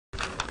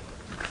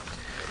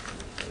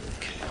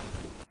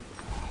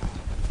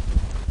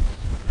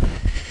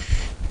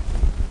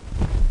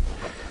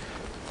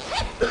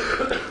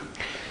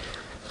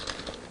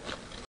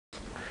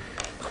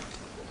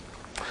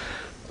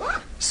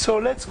So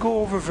let's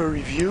go over the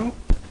review.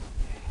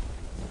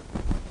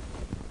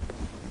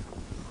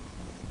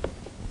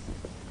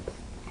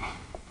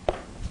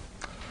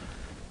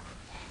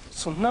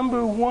 So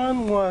number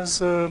one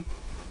was, I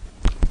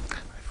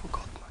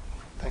forgot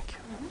thank you.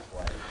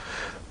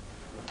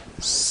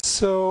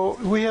 So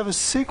we have a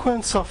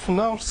sequence of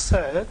null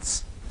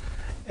sets,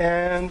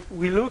 and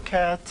we look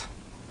at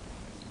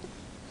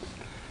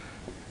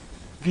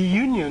the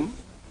union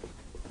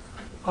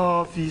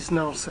of these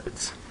null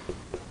sets.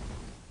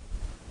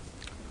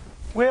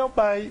 Well,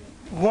 by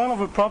one of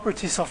the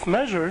properties of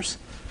measures,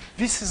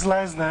 this is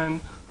less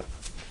than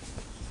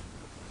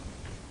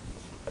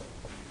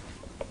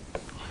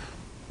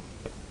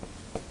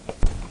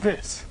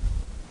this.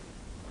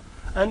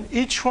 And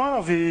each one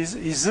of these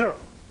is 0.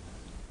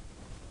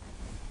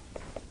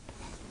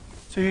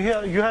 So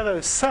you have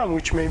a sum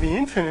which may be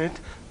infinite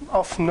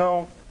of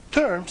null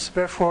terms,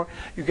 therefore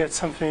you get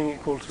something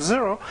equal to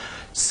 0.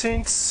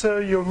 Since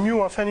your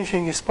mu of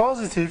anything is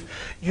positive,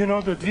 you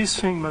know that this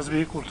thing must be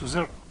equal to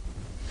 0.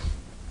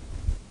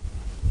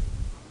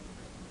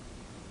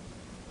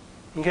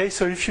 Okay,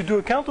 so if you do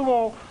a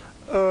countable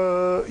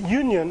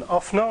union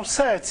of null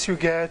sets, you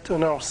get a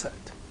null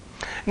set.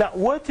 Now,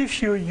 what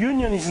if your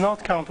union is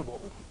not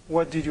countable?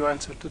 What did you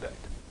answer to that?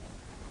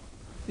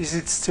 Is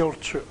it still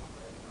true?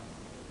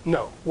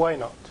 No. Why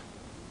not?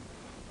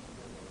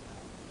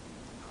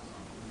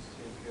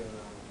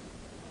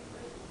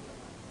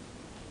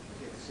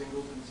 Take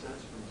singles and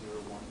sets from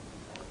 0,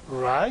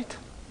 1. Right.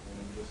 And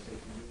then just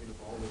take the union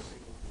of all those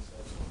singles and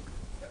sets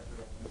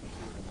after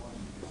 0,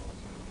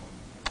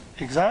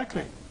 1.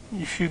 Exactly.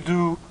 If you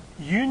do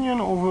union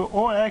over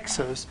all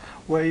x's,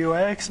 where your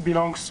x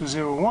belongs to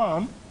 0,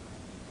 1,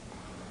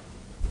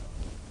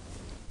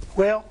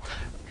 well,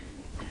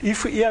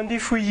 if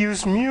we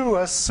use mu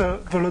as the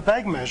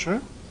Lebesgue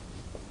measure,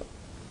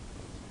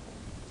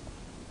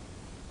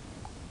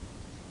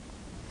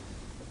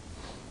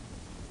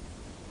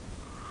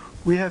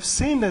 we have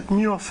seen that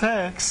mu of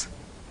x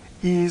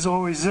is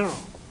always 0.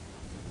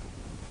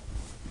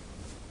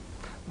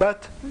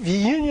 But the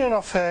union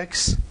of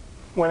x,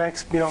 when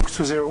x belongs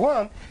to 0,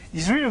 1,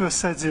 is really the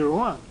set 0,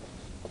 1.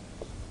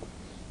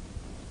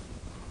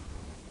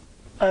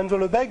 And the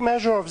Lebesgue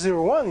measure of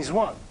 0, 1 is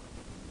 1.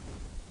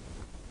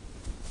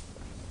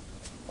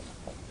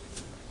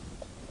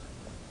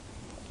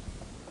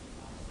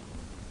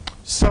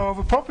 So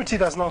the property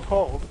does not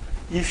hold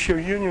if your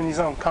union is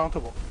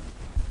uncountable.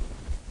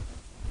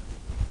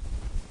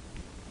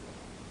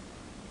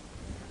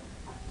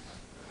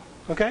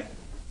 Okay?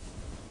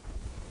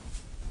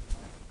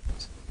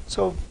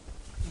 So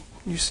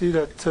you see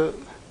that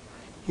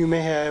you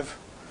may have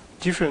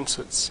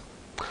differences.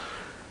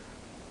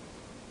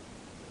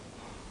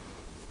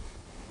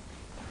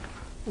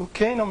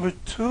 Okay, number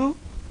 2.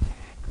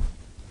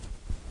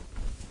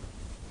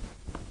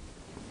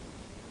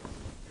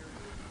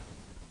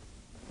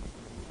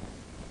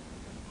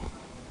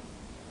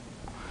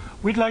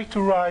 We'd like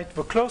to write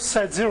the closed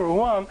set 0,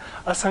 1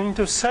 as an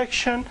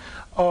intersection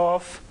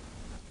of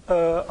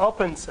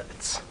open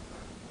sets.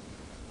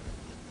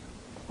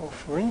 Or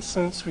for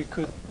instance, we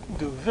could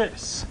do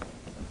this.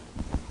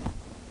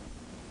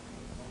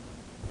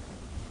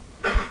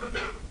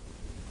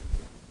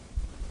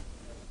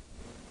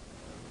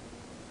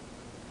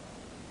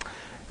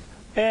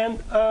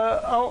 And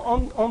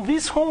on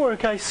this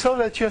homework, I saw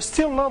that you're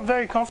still not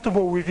very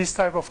comfortable with this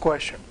type of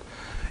question.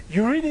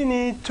 You really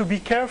need to be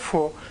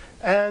careful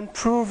and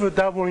prove a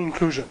double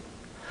inclusion.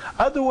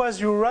 Otherwise,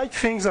 you write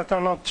things that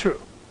are not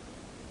true.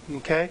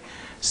 Okay?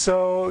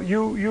 So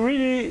you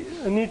really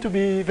need to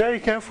be very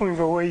careful in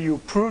the way you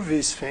prove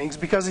these things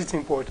because it's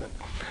important.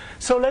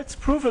 So let's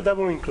prove a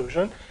double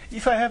inclusion.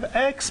 If I have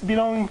x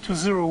belonging to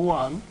 0,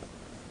 1,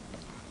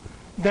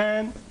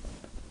 then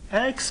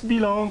x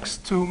belongs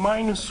to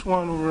minus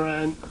 1 over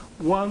n,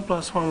 1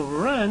 plus 1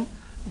 over n,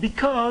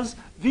 because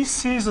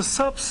this is a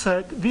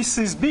subset, this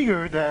is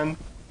bigger than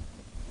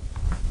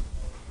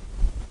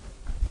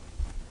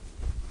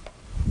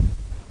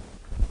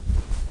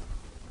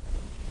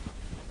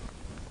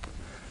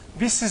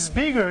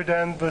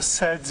the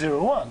set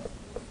 0, 1.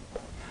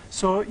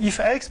 So if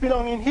x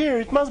belongs in here,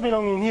 it must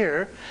belong in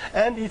here,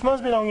 and it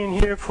must belong in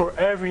here for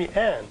every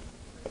n.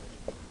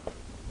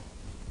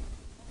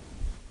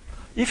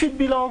 If it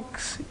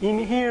belongs in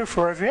here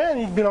for every n,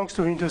 it belongs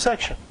to the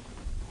intersection.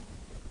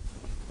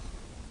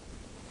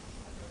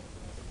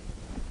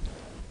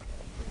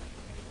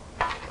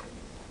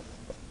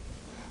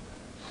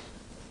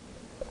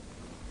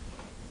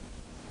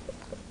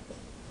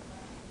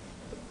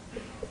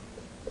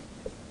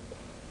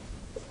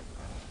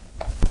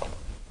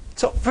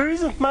 So there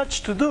isn't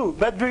much to do,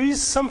 but there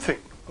is something,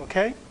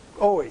 okay?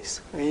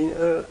 Always. I mean,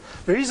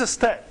 there is a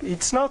step.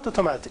 It's not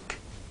automatic.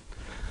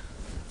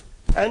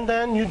 And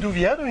then you do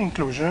the other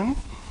inclusion.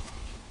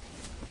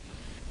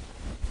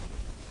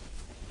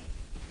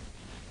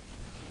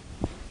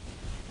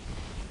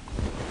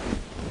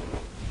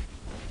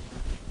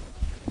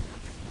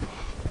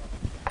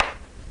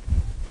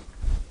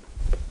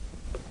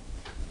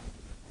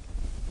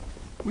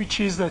 Which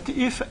is that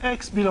if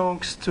x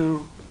belongs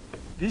to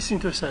this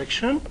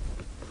intersection,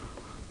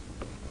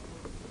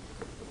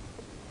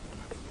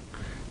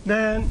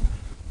 then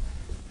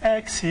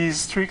x is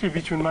strictly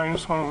between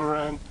minus 1 over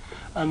n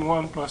and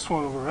 1 plus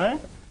 1 over n.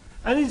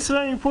 And it's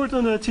very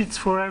important that it's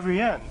for every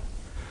n.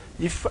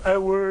 If I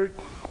were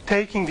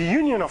taking the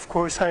union, of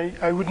course,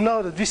 I would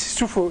know that this is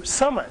true for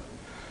some n.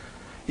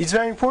 It's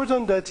very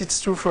important that it's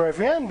true for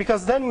every n,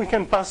 because then we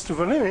can pass to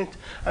the limit,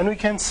 and we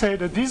can say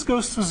that this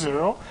goes to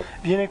 0,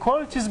 the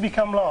inequalities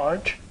become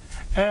large,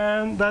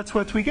 and that's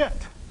what we get.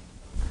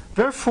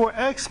 Therefore,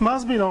 x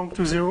must belong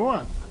to 0,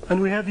 1, and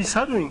we have this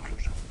other inclusion.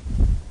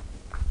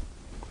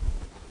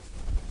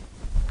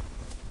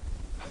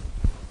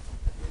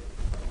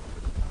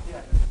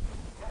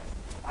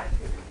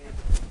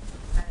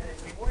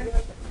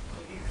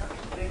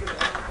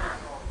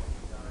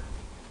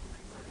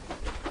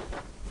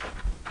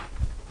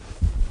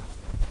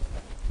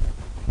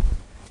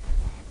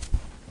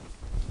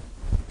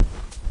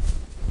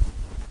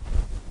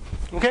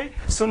 Okay,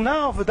 so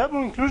now the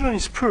double inclusion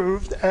is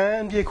proved,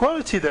 and the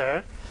equality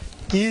there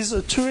is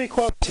a true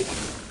equality.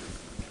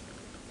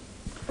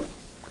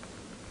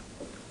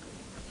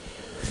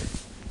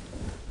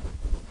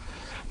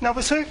 Now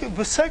the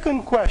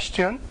second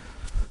question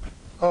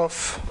of,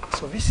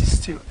 so this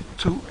is still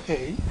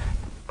 2a.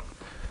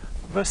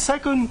 The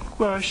second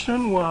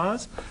question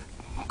was,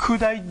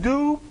 could I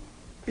do,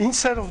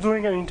 instead of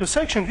doing an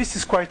intersection, this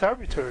is quite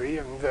arbitrary,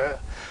 I mean, there are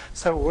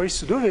several ways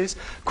to do this,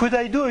 could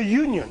I do a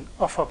union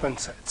of open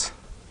sets?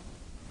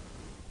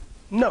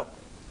 No.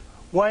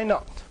 Why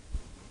not?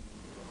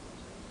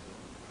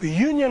 A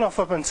union of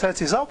open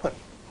sets is open.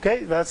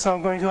 Okay, that's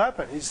not going to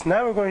happen. It's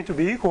never going to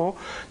be equal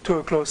to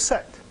a closed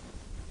set.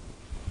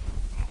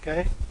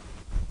 Okay?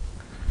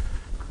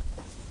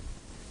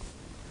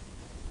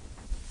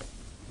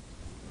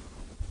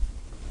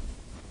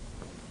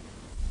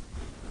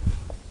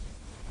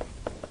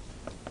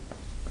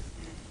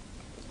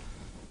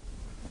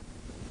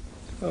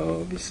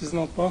 So this is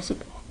not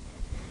possible.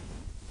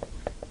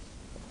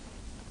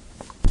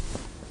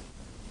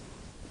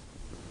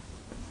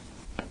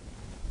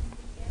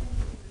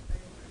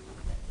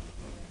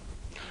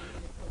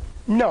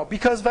 No,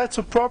 because that's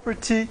a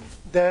property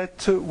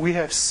that we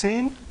have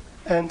seen,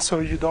 and so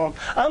you don't,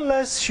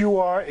 unless you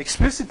are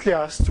explicitly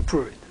asked to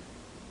prove it.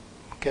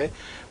 Okay?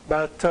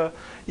 But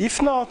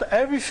if not,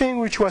 everything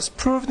which was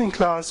proved in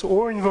class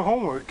or in the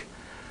homework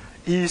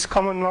is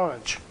common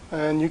knowledge,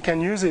 and you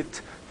can use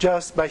it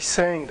just by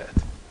saying that.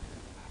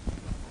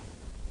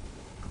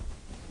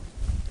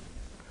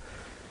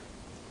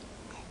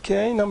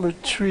 Okay, number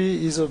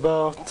 3 is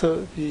about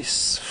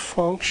this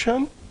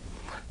function.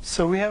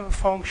 So we have a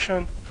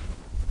function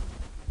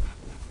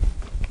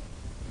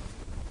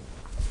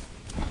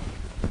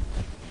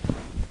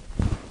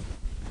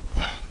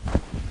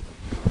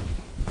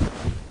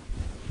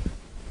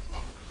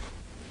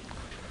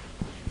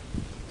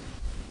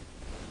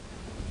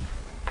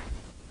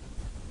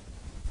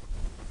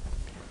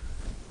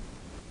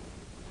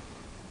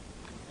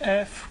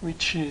f,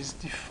 which is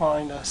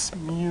defined as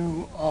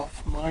mu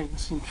of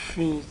minus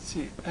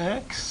infinity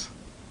x,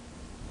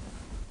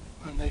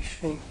 and I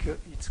think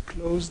it's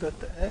closed at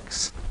the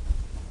x.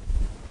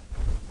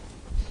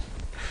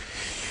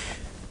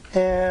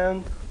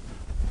 And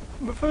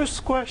the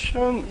first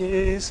question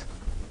is,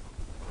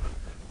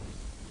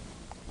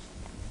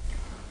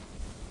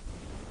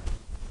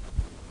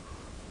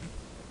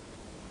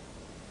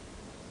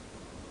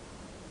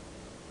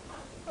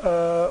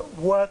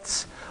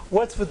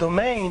 what's the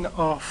domain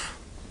of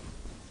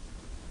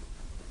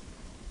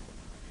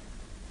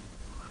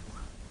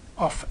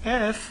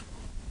f?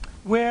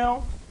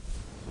 Well,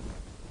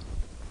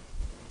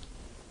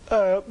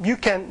 you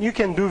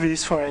can do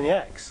this for any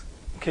x.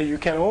 Okay, you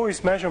can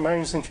always measure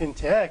minus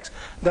infinity x.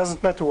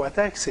 Doesn't matter what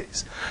x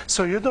is.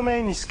 So your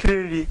domain is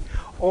clearly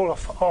all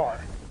of R.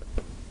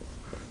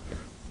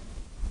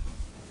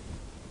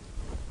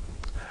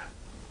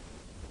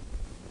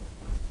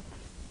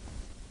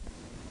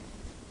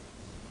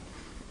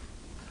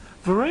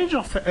 The range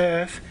of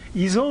f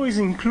is always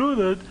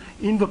included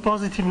in the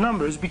positive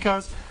numbers,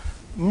 because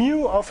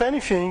mu of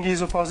anything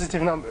is a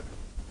positive number.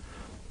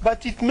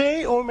 But it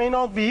may or may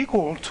not be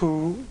equal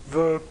to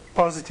the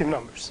positive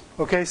numbers.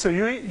 Okay, so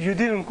you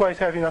didn't quite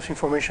have enough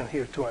information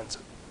here to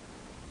answer.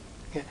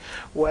 Okay.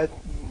 What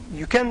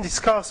you can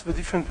discuss the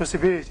different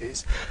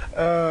possibilities.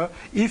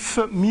 If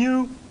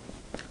mu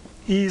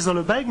is a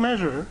Lebesgue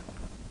measure,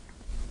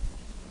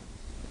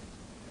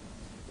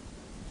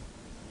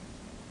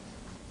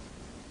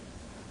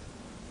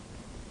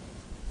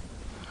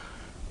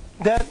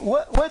 then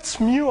what's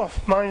mu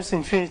of minus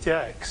infinity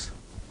x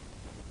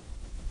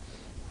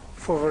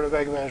for the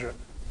Lebesgue measure?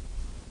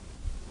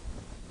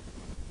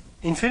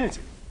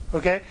 Infinity.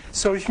 Okay?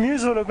 So if mu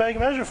is a Lebesgue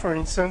measure, for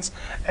instance,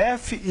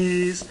 f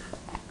is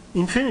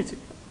infinity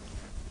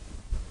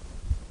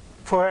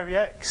for every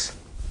x.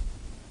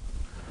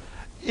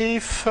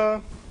 If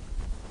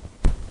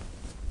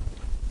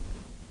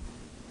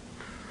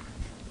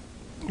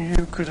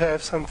you could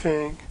have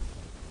something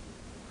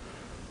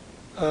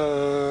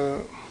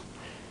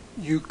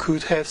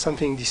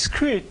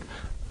discrete,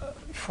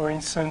 for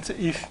instance,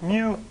 if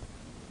mu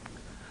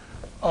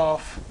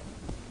of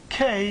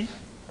k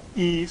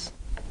is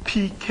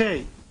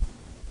pk,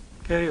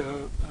 okay,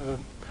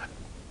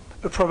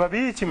 a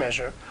probability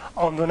measure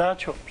on the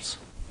naturals.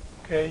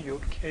 Okay, your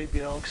k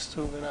belongs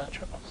to the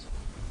naturals.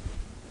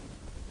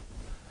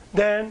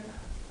 Then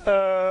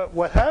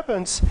what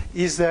happens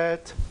is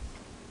that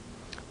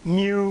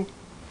mu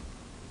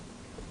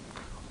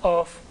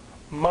of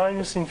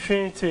minus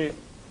infinity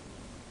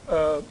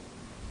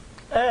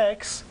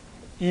x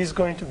is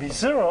going to be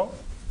 0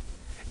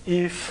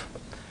 if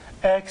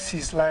x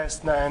is less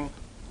than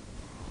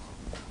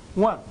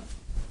 1.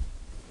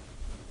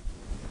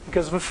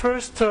 Because the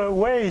first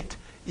weight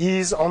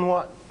is on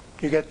 1.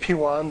 You get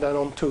P1, then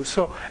on 2.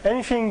 So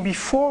anything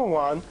before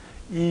 1,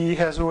 it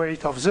has a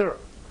weight of 0.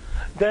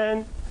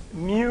 Then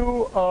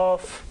mu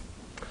of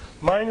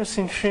minus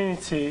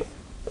infinity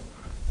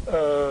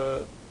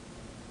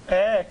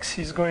x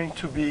is going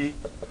to be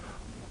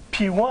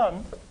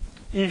P1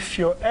 if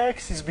your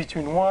x is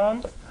between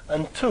 1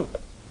 and 2.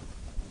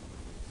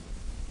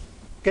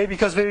 Okay,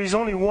 because there is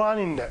only 1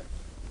 in there,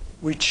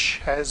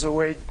 which has a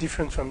weight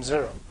different from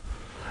 0.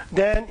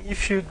 Then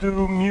if you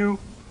do mu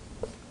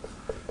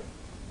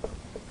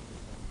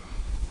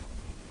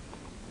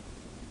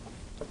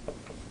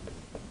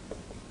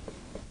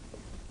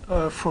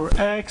for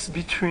x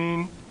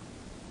between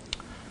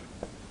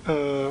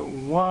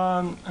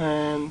 1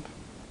 and,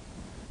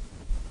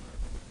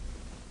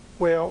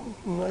 well,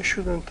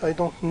 I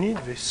don't need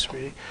this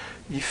really.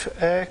 If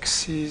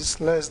x is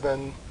less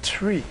than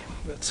 3,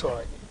 that's all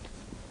I need.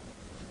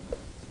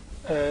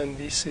 And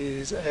this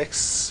is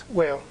x,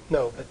 well,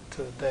 no, but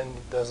then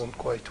it doesn't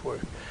quite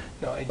work.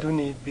 No, I do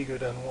need bigger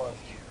than 1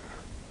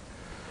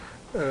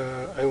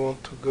 here. I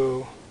want to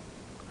go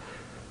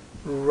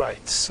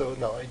right, so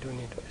no, I do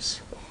need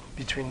this.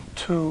 Between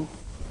 2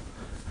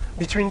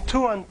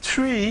 and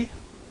 3,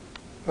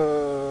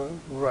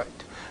 right.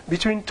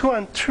 Between 2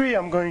 and 3,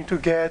 I'm going to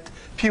get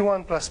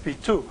P1 plus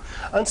P2,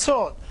 and so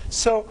on.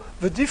 So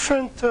the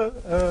different,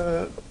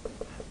 the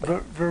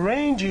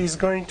range is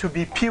going to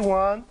be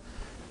P1,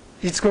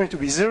 it's going to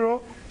be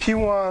 0.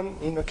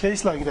 P1, in a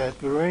case like that,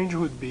 the range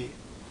would be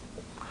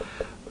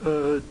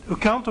a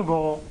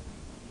countable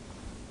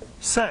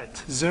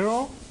set,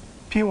 0,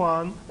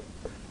 P1,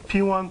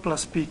 P1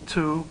 plus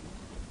P2,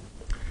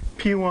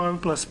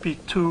 P1 plus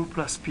P2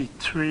 plus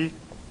P3,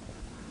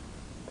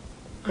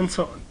 and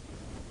so on.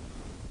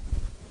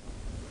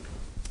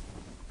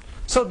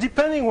 So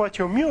depending what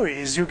your mu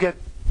is, you get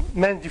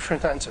many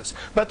different answers.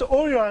 But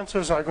all your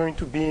answers are going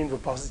to be in the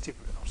positive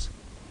realms.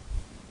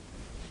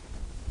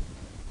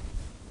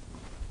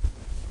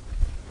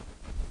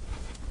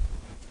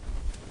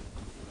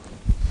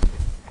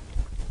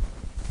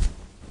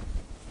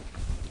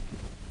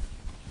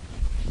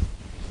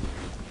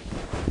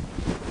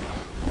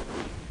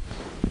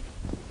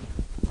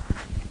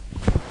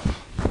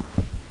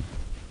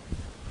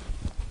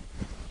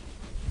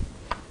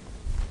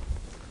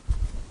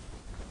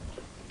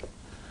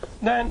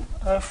 Then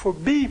for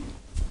B,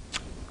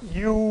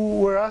 you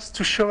were asked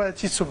to show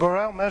that it's a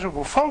Borel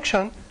measurable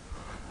function.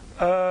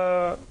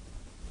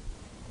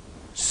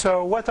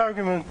 So what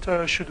argument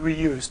should we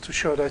use to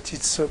show that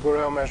it's a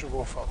Borel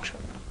measurable function?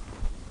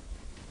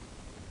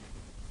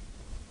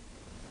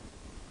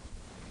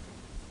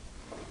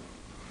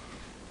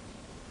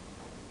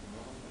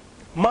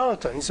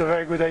 Monotone is a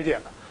very good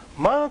idea.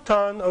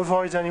 Monotone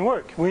avoids any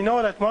work. We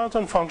know that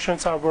monotone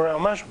functions are Borel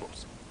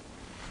measurables.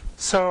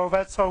 So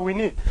that's all we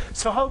need.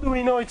 So how do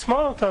we know it's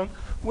monotone?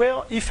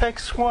 Well, if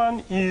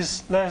x1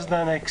 is less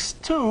than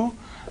x2,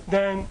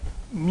 then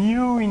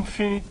mu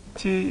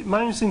infinity,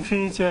 minus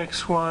infinity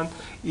x1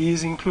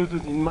 is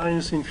included in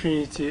minus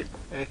infinity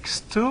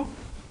x2.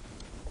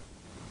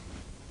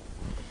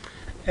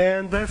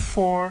 And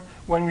therefore,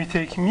 when we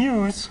take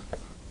mu's,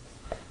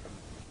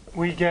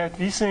 we get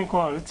this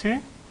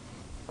inequality.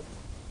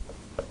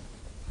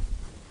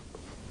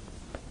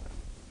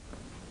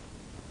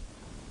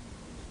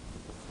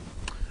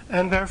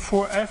 And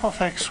therefore, f of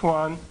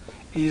x1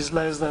 is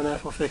less than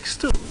f of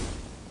x2.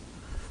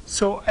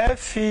 So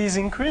f is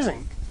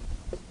increasing,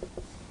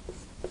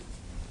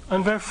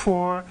 and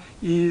therefore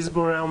is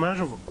Borel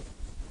measurable.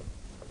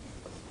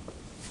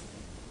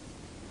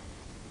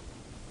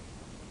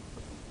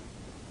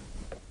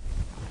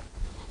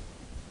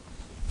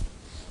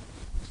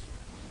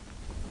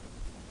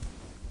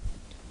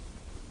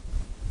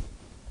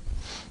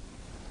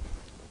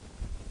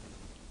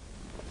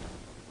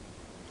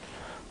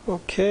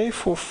 Okay,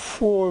 for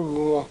 4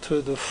 we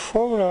wanted the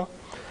formula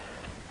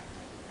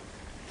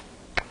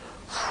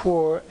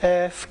for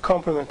f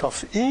complement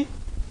of E.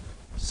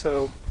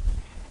 So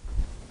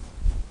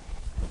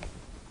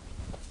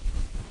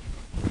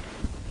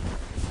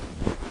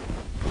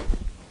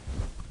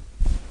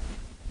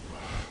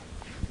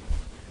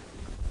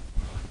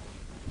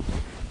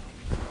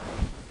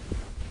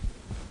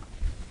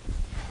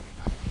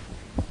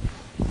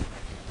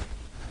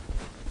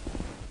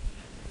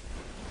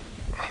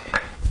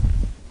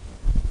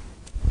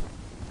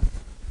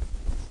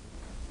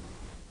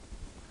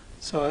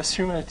So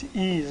assume that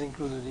E is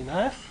included in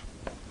F.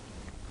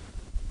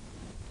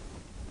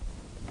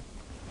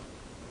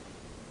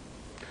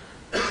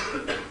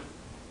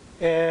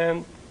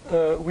 And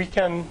we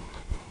can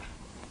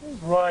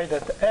write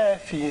that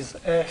F is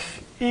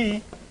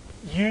Fe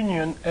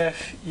union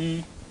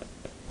Fe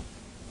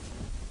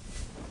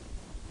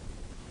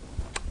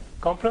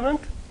complement,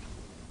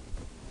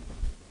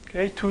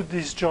 okay, to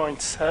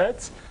disjoint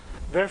sets.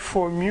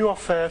 Therefore, mu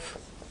of F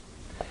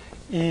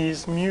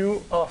is mu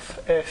of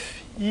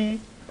Fe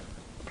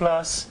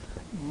plus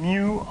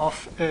mu of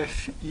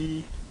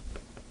Fe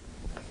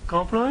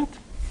complement.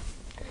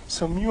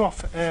 So mu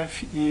of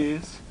F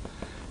is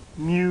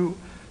mu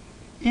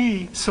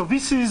E. So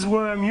this is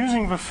where I'm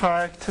using the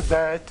fact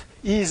that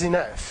E is in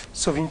F.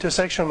 So the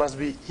intersection must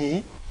be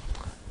E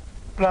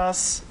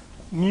plus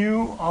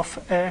mu of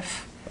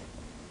F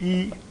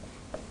E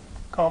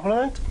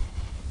complement.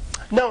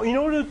 Now, in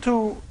order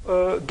to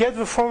get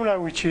the formula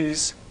which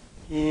is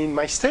in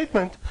my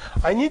statement,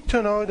 I need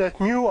to know that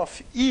mu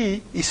of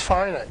E is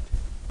finite.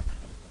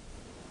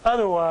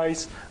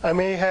 Otherwise, I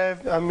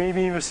may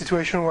be in a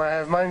situation where I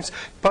have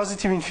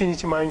positive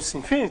infinity minus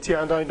infinity,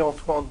 and I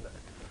don't want that.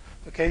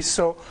 Okay,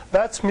 so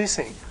that's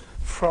missing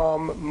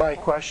from my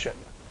question.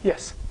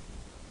 Yes?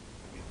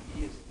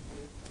 E is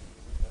infinite,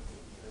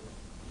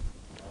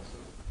 also.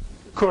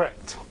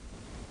 Correct. So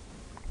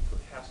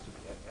it has to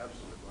be,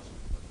 absolutely must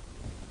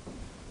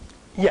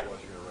be. Yeah.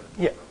 Otherwise you're gonna run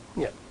into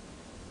Yeah.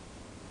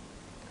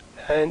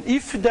 And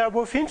if they're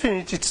both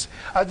infinite, it's,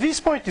 at this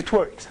point it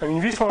works. I mean,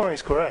 this formula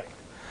is correct.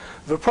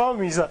 The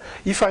problem is that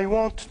if I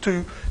want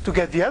to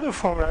get the other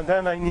formula,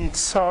 then I need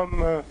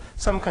some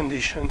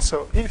condition.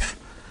 So if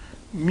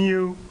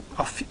mu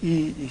of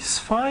E is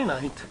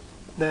finite,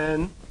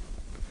 then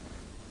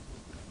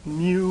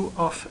mu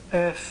of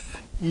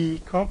Fe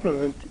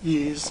complement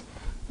is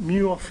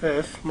mu of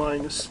F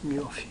minus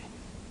mu of E.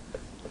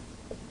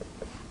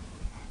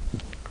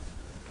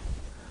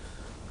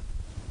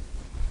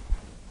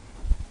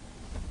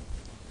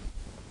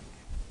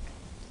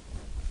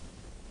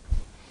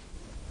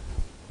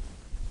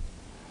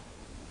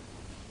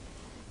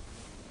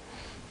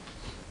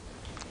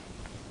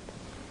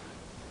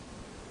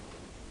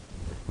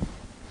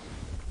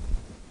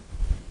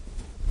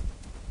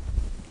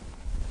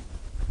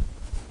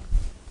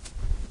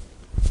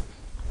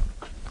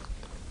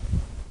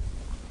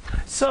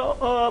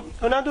 So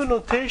another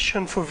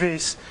notation for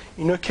this,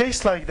 in a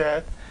case like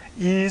that,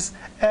 is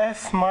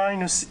F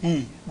minus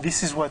E.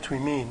 This is what we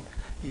mean.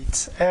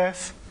 It's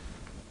F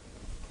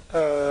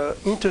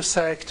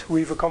intersect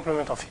with a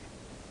complement of E.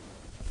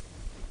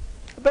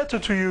 Better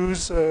to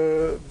use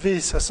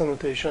this as a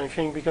notation, I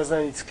think, because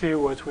then it's clear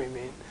what we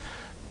mean.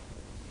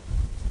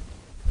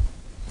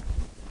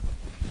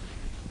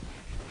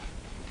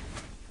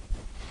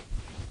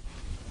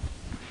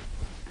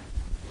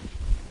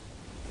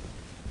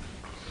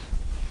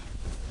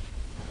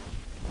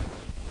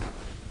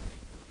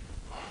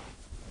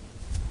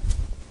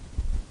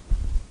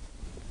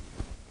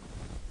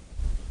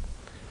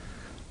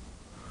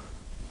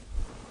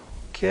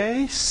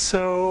 Okay,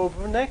 so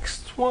the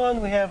next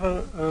one we have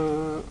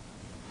a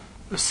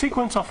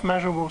sequence of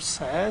measurable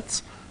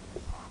sets,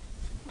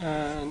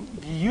 and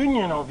the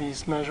union of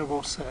these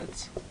measurable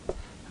sets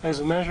has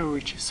a measure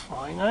which is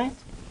finite,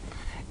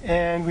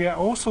 and we are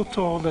also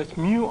told that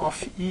mu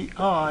of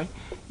EI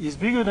is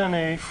bigger than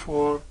A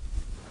for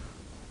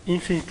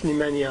infinitely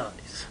many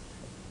i's.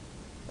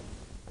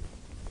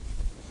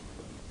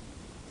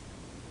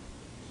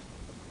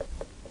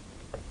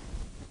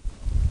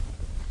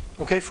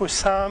 Okay, for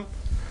some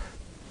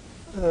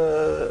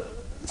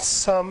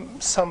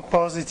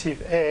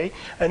positive A,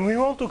 and we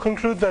want to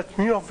conclude that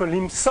mu of the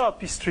lim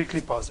sup is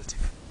strictly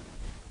positive.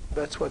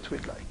 That's what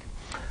we'd like.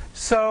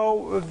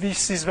 So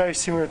this is very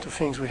similar to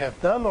things we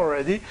have done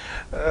already.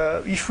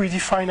 If we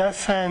define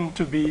Fn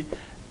to be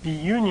the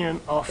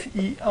union of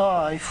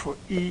EI for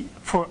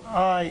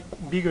I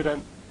bigger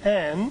than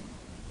n,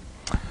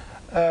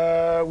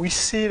 we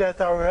see that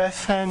our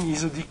Fn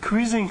is a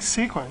decreasing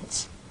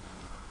sequence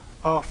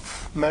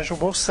of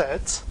measurable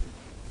sets,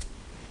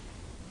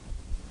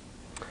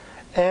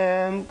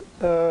 and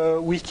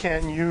we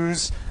can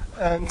use,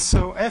 and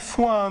so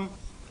F1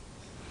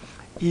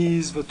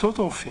 is the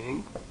total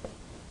thing,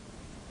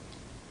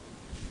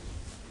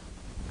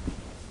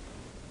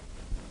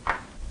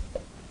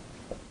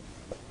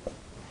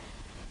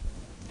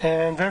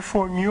 and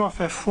therefore mu of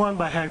F1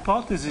 by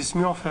hypothesis,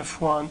 mu of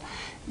F1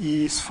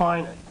 is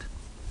finite.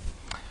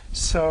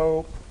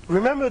 So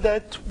remember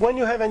that when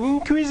you have an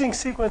increasing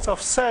sequence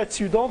of sets,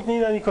 you don't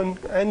need any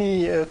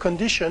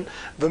condition.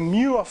 The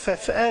mu of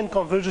Fn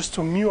converges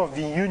to mu of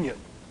the union.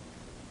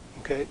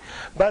 Okay?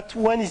 But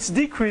when it's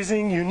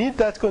decreasing, you need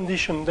that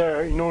condition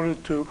there in order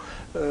to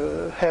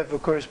have a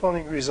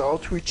corresponding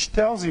result, which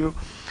tells you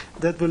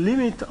that the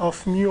limit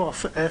of mu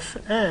of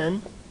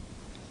Fn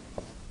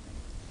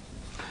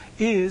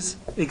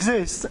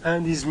exists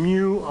and is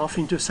mu of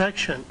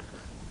intersection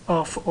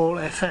of all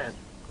Fn.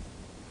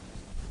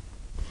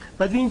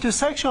 But the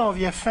intersection of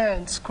the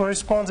Fn's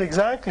corresponds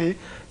exactly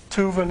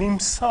to the lim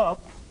sup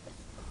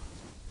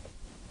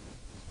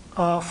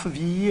of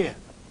VEN.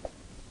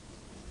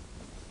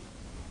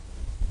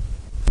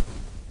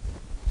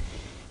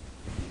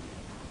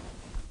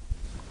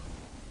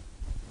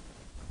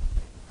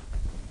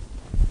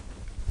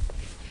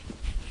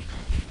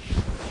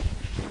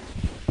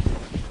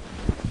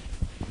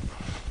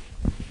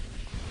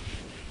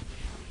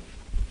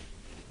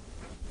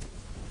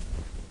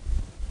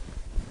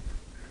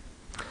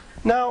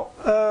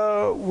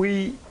 Now,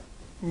 we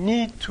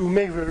need to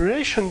make the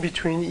relation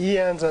between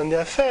ENs and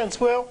FNs.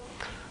 Well,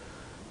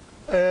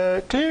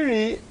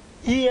 clearly,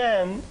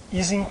 EN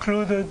is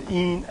included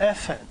in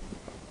FN,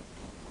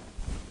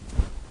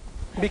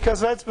 because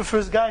that's the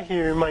first guy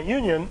here in my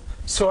union,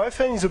 so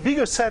FN is a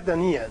bigger set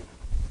than EN.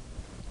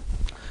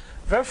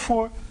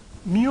 Therefore,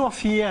 mu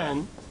of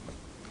EN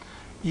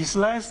is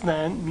less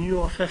than mu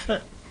of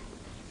FN.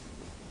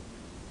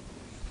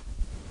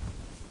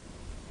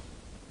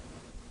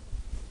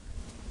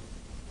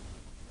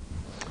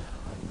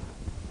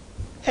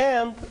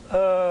 And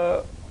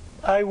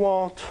I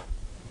want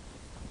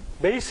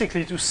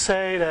basically to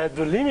say that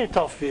the limit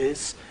of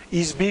this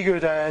is bigger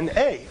than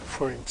A,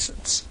 for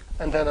instance,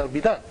 and then I'll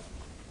be done.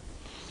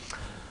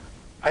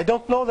 I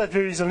don't know that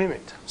there is a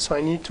limit, so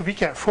I need to be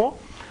careful.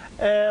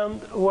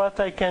 And what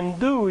I can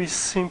do is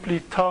simply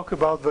talk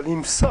about the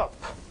lim sup.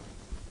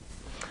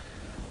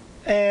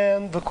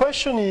 And the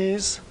question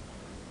is,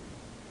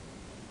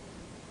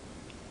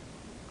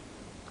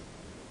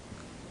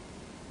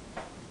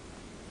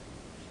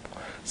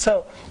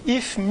 so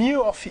if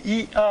mu of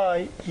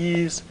EI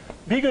is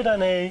bigger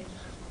than A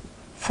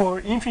for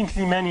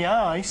infinitely many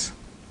i's,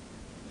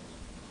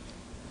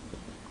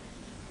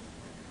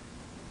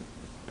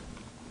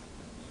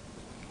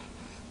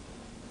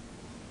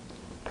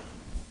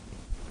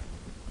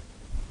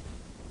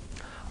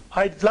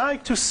 I'd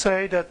like to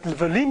say that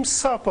the lim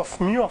sup of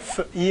mu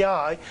of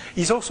EI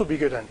is also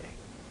bigger than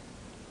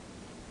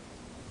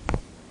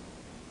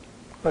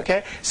A.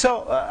 Okay,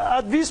 so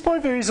at this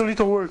point there is a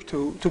little work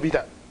to be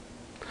done.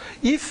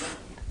 If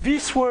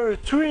this were a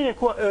true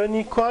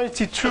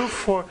inequality true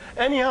for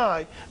any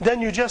I, then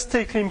you just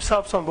take lim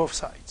subs on both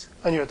sides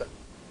and you're done.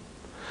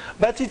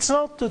 But it's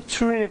not a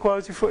true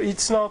inequality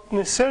it's not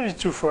necessarily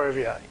true for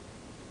every I.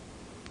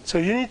 So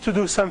you need to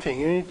do something.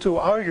 You need to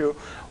argue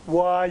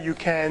why you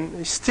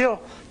can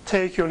still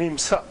take your lim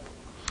sub.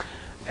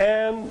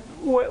 And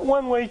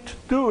one way to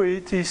do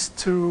it is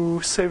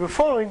to say the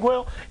following.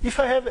 Well, if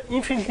I have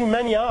infinitely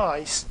many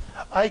i's,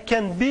 I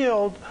can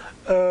build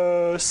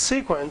a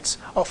sequence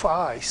of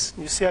i's.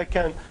 You see, I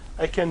can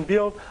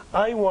build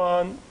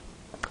I1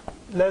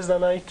 less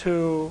than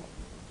I2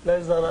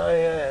 less than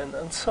IN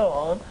and so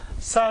on,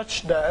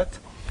 such that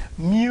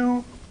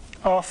mu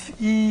of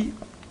EIK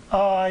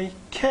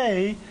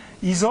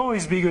is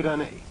always bigger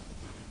than A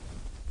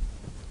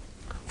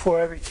for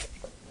every k.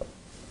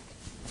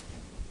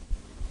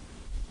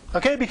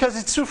 Okay, because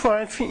it's true for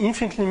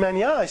infinitely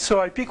many i's, so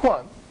I pick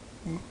one.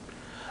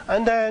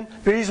 And then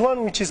there is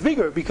one which is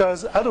bigger,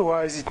 because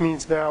otherwise it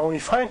means there are only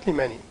finitely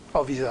many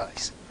of these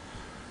i's.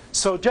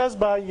 So just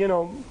by,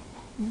 the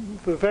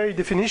very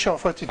definition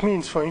of what it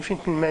means for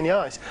infinitely many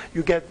i's,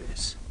 you get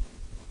this.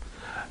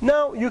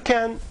 Now you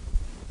can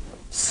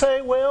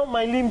say, well,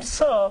 my lim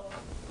sub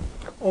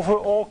over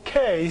all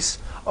k's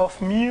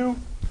of mu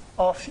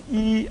of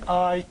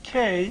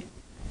EIK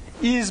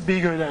is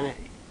bigger than A.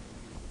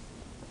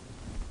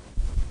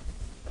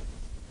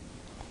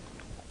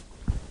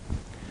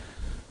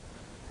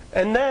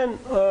 And then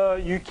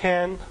you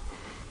can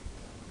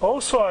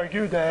also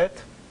argue that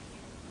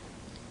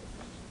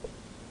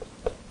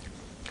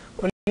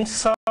the lim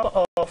sub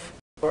of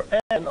or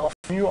n of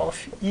mu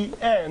of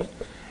En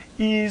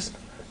is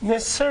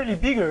necessarily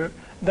bigger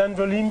than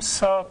the lim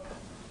sub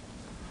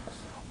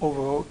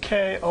over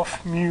k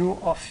of mu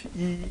of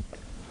EIK.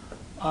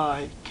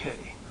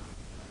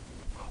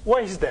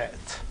 Why is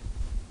that?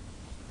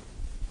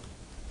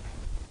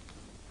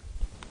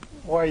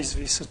 Why is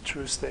this a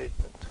true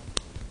statement?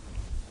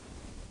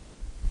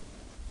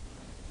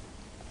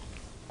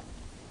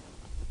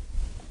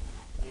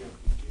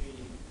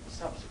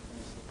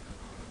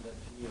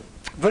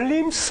 The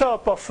lim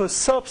sub of a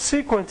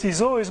subsequence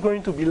is always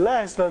going to be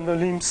less than the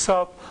lim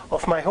sub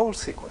of my whole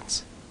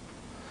sequence.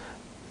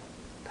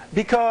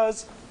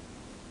 Because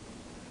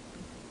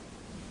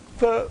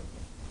the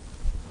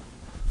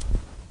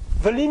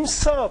lim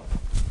sub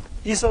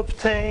is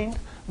obtained,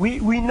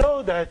 we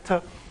know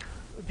that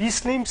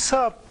this lim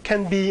sub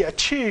can be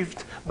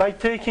achieved by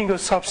taking a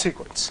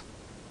subsequence.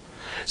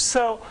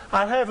 So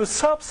I have a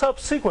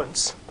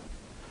subsequence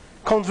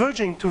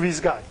converging to this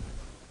guy.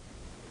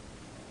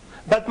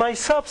 But my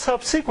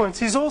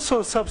subsequence is also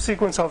a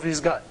subsequence of this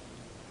guy.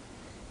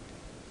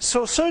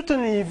 So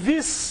certainly if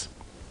this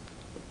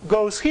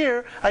goes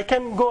here, I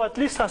can go at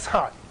least as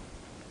high,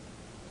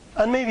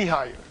 and maybe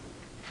higher.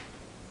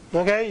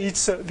 Okay,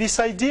 it's this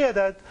idea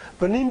that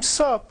the lim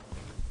sub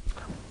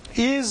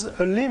is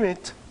a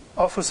limit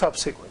of a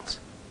subsequence.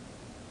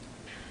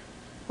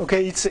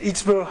 Okay,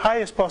 it's the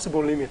highest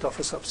possible limit of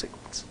a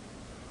subsequence.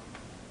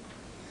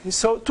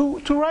 So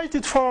to write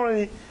it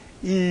formally,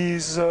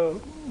 is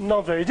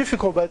not very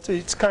difficult, but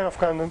it's kind of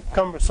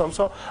cumbersome.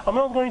 So I'm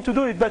not going to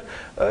do it. But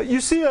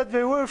you see that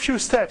there were a few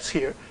steps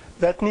here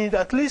that need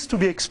at least to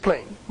be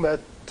explained.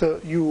 But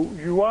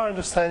you are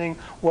understanding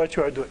what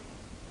you are doing.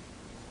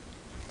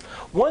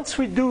 Once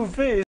we do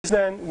this,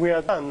 then we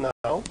are done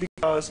now,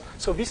 because,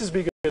 so this is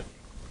bigger.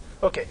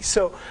 Okay,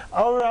 so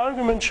our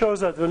argument shows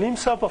that the lim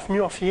sub of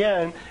mu of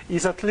En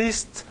is at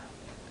least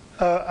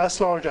as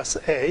large as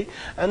A.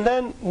 And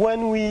then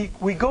when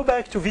we go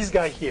back to this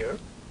guy here,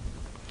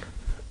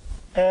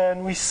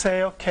 and we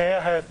say, okay,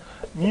 I have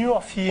mu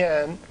of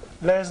En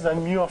less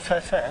than mu of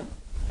Fn.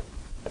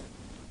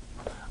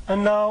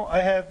 And now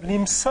I have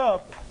lim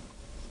sub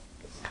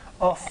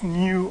of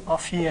mu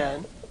of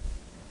En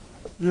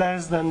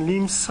less than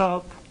lim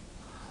sub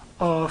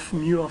of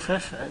mu of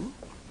Fn.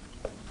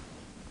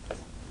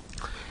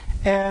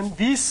 And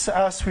this,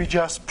 as we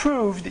just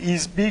proved,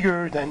 is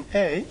bigger than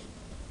A.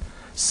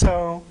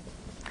 So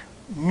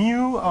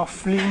mu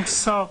of lim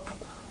sub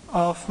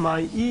of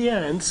my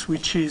Ens,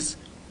 which is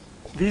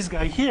this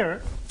guy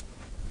here,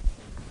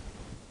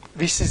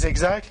 this is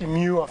exactly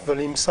mu of the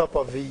lim sub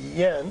of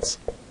the Ens,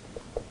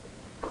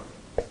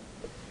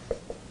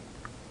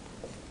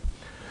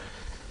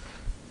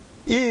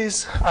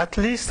 is at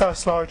least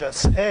as large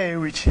as A,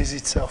 which is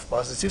itself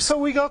positive. So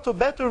we got a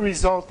better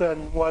result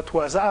than what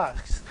was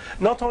asked.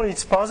 Not only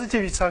it's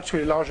positive, it's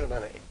actually larger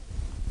than A.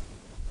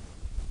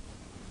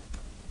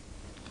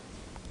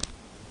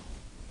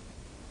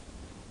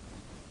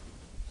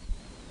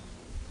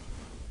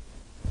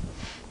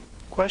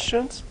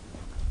 Questions?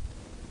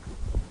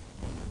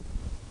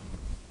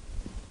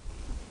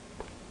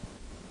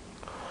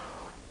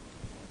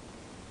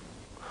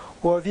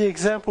 Well, the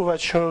example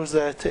that shows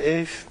that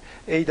if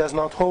A does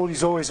not hold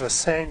is always the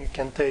same, you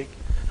can take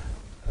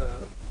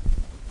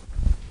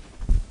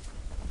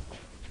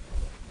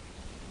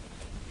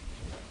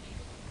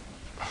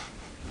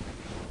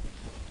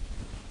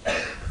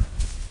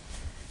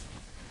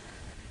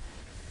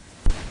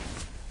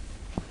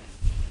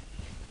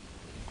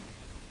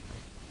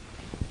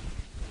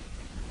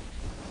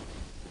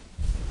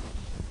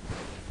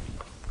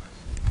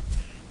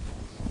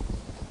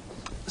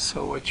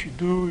so what you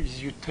do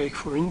is you take,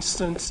 for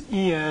instance,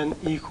 En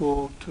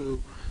equal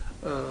to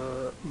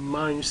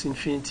minus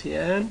infinity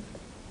n.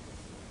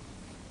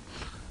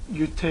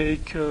 You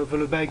take the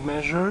Lebesgue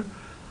measure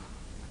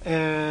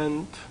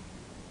and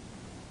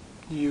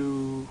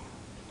you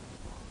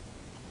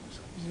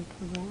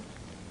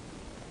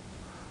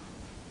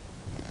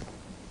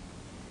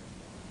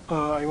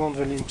I want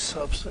the lim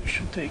sub, so I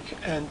should take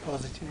n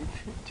positive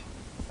infinity.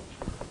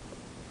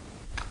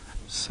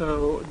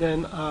 So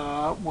then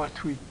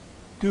what we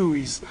do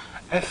is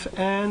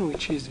Fn,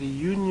 which is the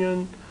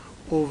union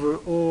over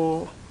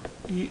all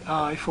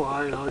EI for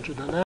I larger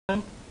than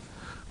n.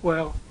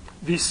 Well,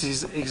 this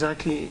is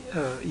exactly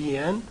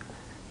En,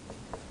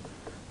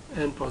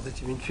 n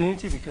positive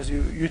infinity, because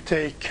you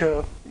take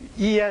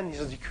En is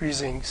a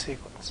decreasing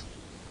sequence.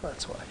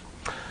 That's why.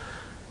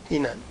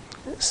 In n.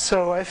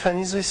 So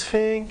Fn is this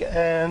thing,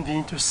 and the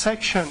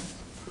intersection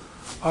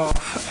of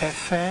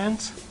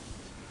Fn's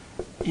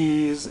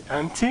is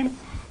empty.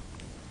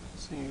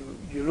 So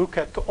you look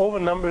at all the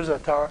numbers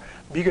that are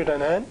bigger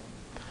than n.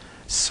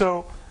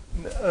 So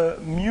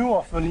mu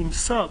of the lim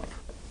sub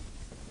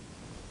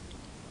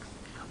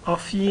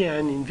of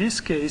En in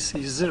this case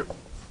is 0.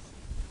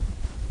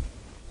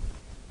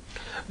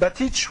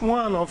 But each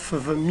one of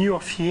the mu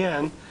of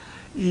En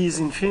is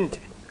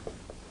infinity.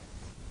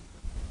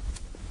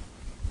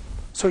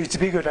 So it's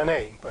bigger than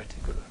A in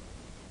particular.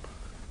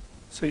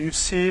 So you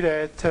see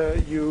that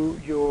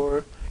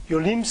your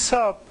lim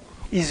sub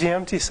is the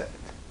empty set.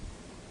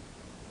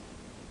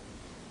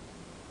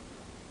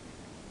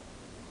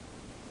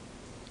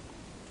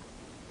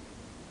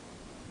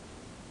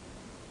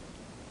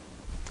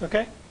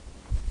 Okay?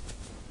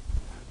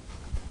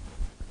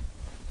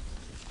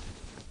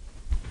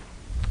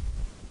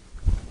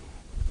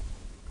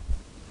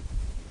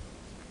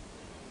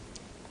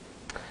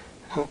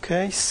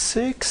 Okay,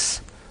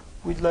 6.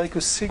 We'd like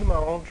a sigma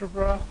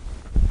algebra.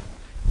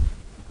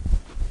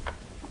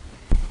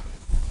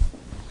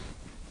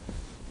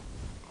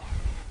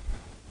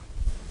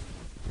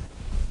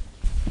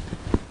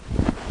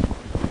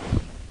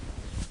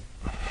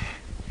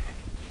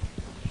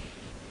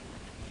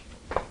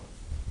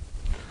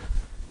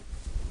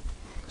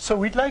 So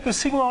we'd like a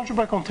sigma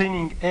algebra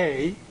containing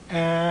A,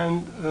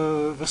 and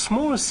the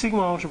smallest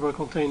sigma algebra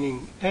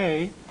containing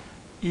A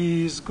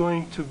is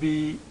going to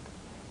be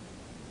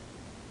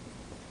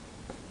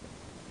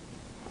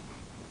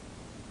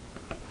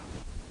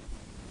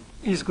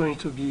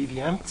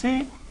the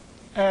empty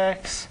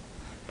X,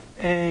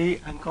 A,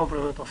 and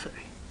complement of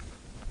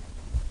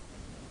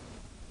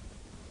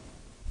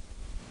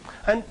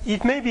A. And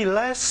it may be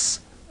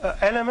less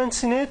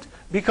elements in it,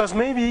 because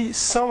maybe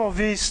some of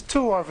these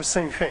two are the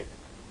same thing.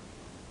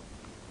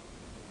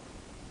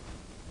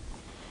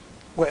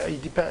 Well,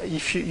 it depends.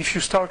 If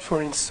you start,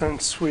 for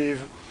instance,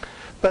 with,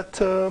 but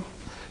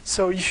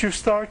so if you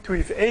start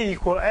with A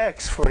equal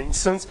X, for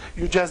instance,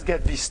 you just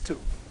get these two.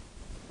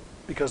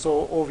 because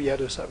all the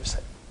others are the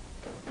same.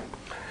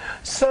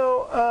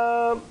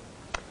 So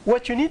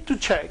what you need to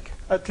check,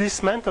 at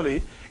least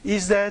mentally,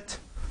 is that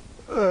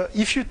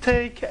if you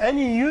take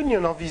any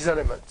union of these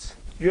elements,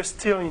 you're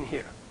still in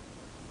here.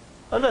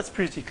 And that's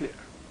pretty clear.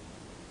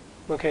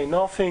 Okay,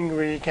 nothing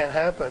really can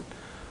happen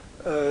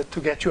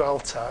to get you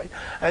outside.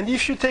 And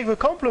if you take the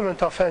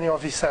complement of any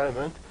of these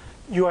elements,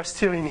 you are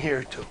still in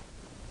here too.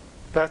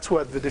 That's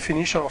what the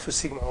definition of a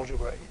sigma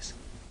algebra is.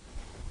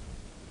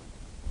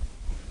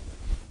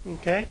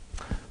 Okay?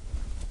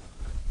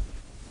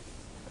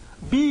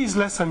 B is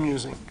less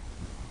amusing,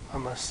 I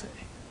must say.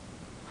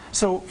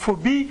 So for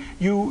B,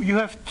 you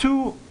have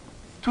two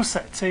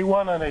sets,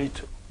 A1 and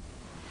A2.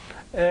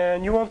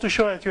 And you want to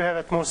show that you have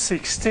at most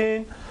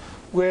 16,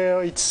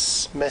 where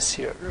it's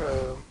messier.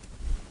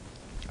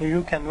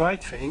 You can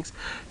write things.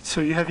 So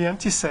you have the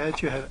empty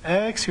set, you have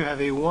X, you have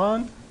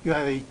A1, you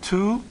have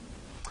A2.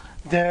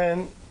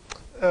 Then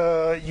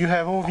you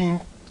have all the,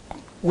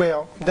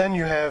 well, then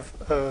you have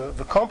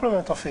the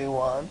complement of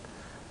A1,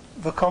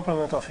 the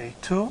complement of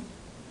A2.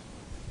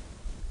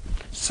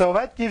 So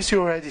that gives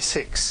you already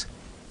 6.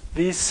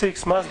 These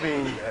 6 must be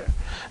in there.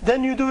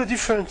 Then you do the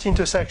different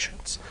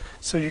intersections.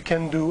 So you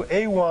can do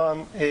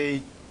A1,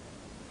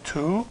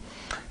 A2,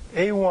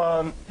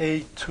 A1,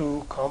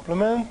 A2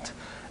 complement,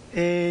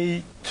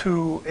 A2,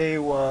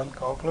 A1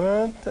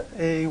 complement,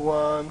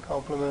 A1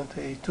 complement,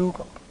 A2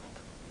 complement.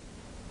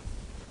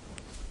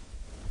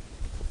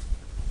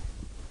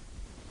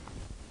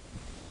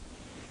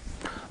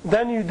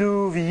 Then you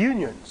do the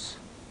unions.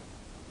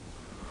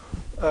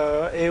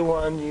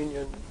 A1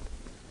 union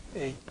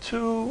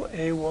A2,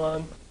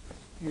 A1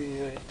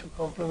 union A2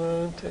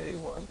 complement,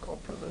 A1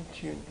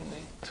 complement union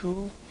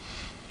A2,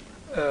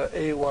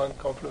 A1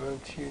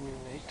 complement union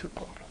A2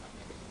 complement.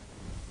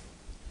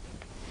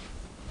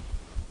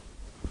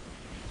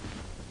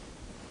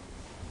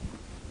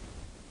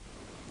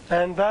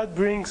 And that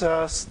brings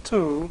us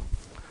to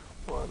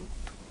 1, 2,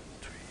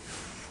 3,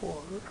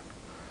 4,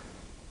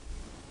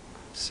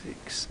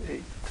 6,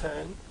 8,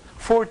 10,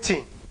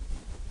 14.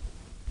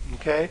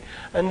 Okay,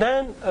 and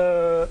then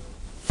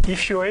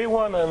if your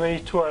A1 and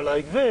A2 are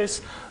like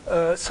this,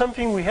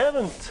 something we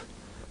haven't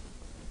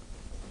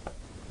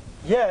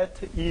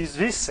yet is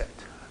this set,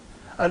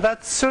 and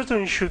that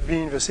certainly should be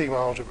in the sigma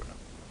algebra,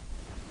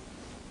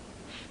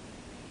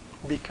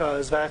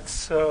 because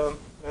that's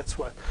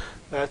what,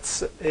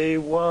 that's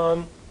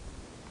A1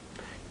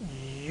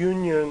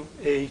 union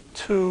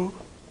A2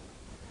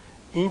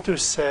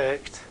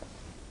 intersect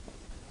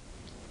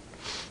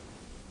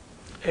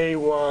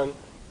A1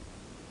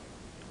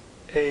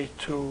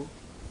 A2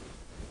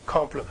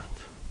 complement.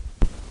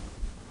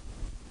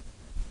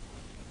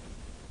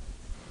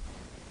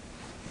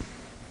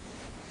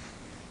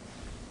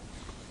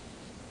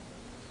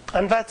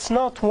 And that's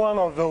not one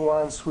of the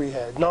ones we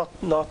had,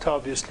 not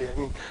obviously. I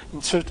mean,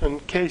 in certain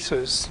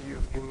cases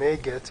you may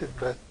get it,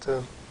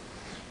 but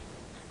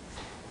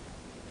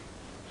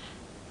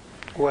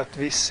what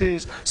this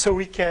is, so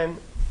we can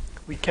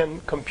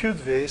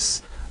compute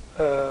this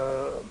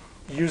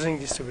using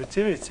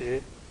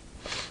distributivity.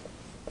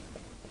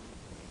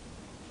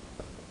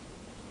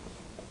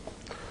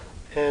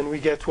 And we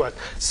get what?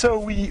 So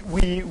we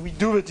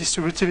do the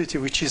distributivity,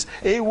 which is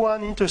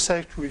A1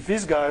 intersect with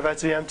this guy,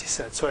 that's the empty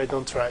set, so I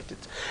don't write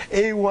it.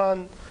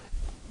 A1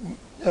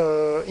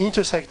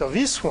 intersect of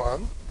this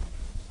one,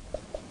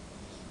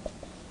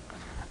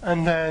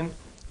 and then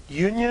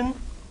union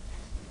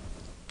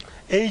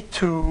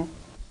A2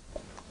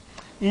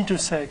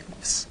 intersect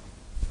this.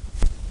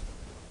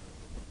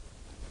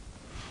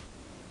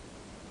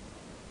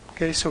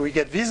 Okay, so we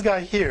get this guy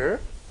here.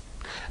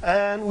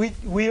 And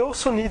we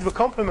also need the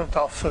complement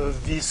of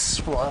this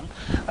one,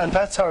 and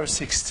that's our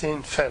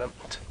 16th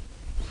element.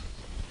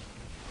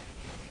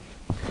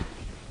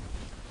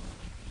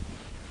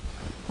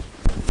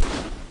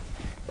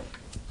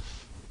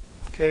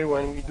 Okay,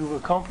 when we do the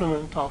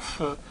complement of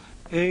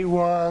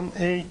A1,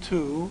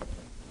 A2,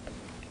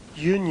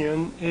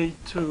 union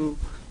A2,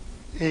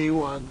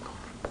 A1.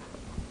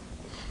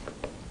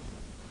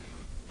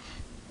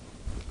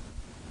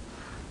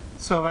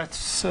 So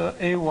that's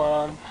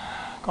A1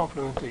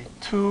 complement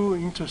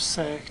A2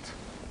 intersect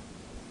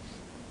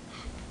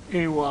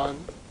A1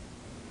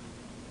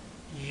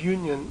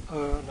 union,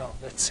 no,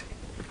 let's see,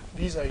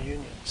 these are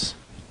unions.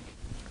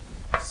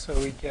 So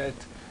we get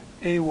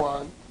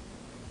A1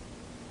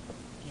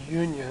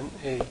 union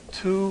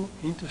A2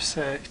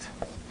 intersect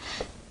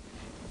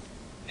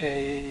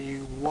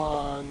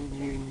A1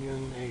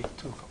 union A2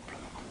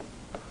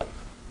 complement.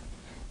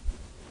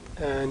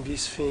 And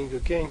this thing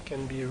again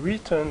can be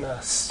written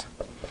as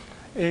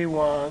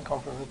A1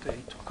 complement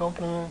A2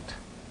 complement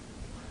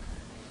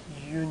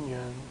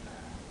union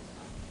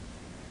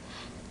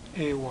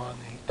A1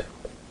 A2.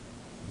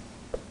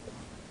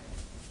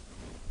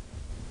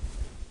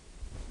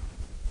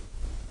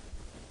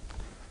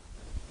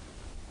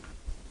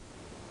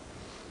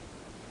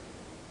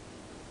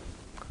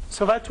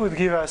 So that would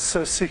give us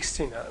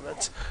 16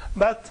 elements.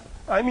 But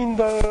I mean,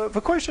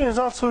 the question is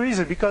not so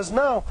easy, because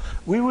now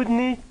we would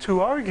need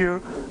to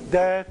argue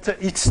that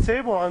it's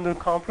stable under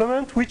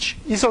complement, which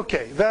is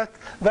okay.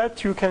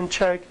 That you can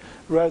check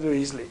rather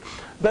easily.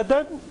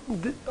 But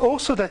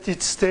also that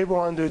it's stable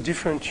under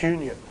different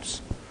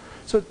unions.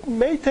 So it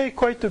may take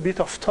quite a bit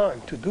of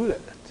time to do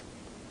that.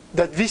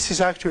 That this is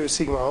actually a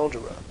sigma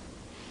algebra.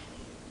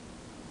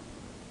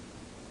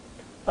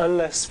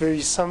 Unless there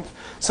is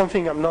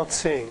something I'm not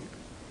saying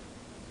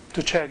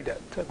to check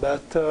that.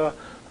 But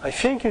I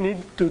think you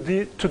need to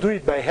do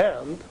it by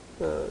hand,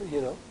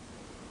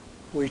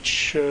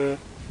 which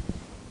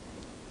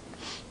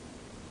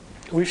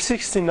with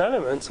 16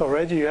 elements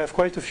already you have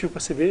quite a few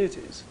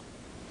possibilities.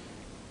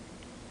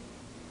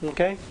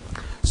 Okay?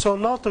 So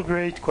not a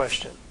great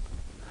question.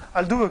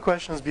 I'll do the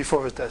questions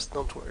before the test,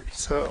 don't worry.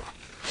 So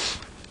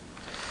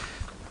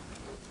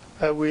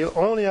I will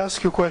only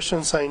ask you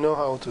questions I know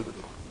how to do.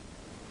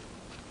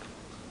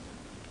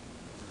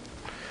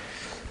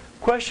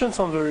 Questions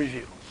on the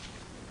review.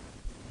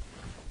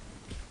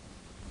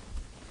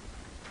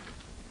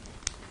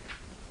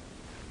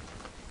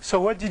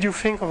 So what did you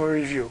think of a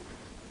review?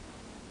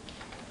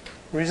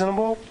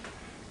 Reasonable?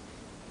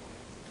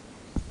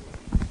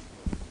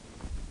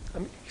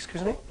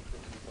 Excuse me?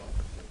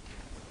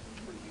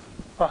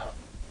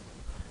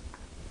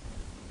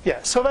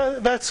 Yeah, so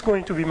that's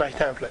going to be my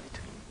template.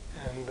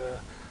 And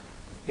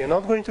you're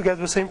not going to get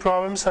the same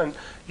problems, and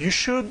you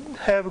should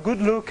have a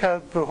good look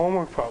at the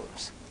homework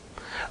problems.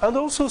 And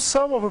also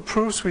some of the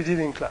proofs we did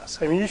in class.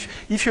 I mean,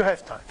 if you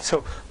have time.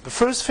 So the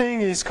first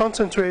thing is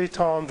concentrate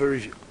on the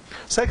review.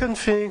 Second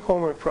thing,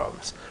 homework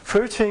problems.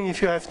 Third thing,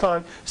 if you have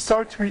time,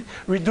 start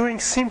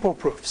redoing simple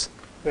proofs.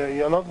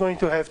 You're not going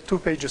to have 2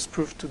 pages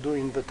proof to do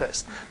in the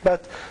test.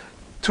 But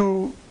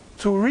to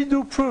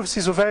redo proofs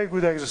is a very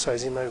good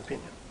exercise, in my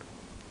opinion.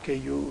 Okay,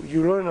 you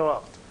learn a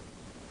lot.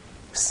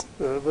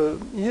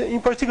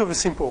 In particular, the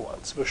simple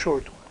ones, the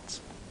short ones.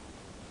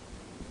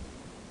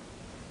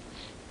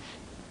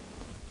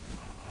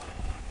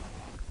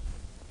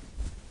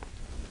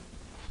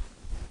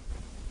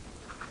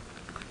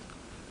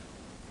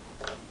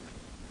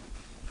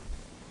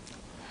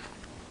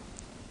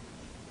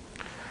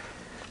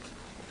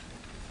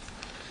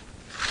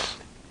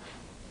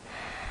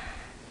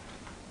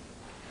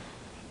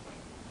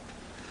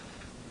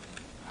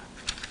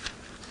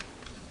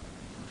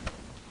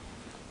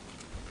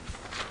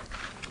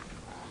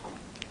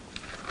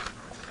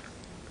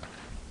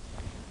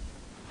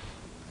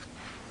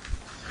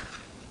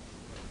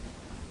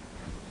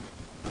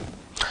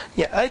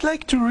 Yeah, I'd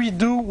like to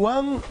redo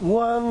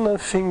one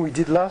thing we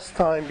did last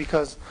time,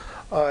 because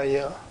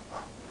I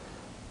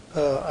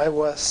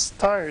was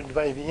tired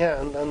by the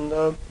end, and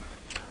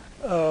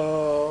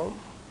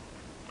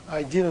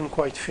I didn't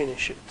quite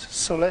finish it.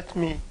 So let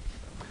me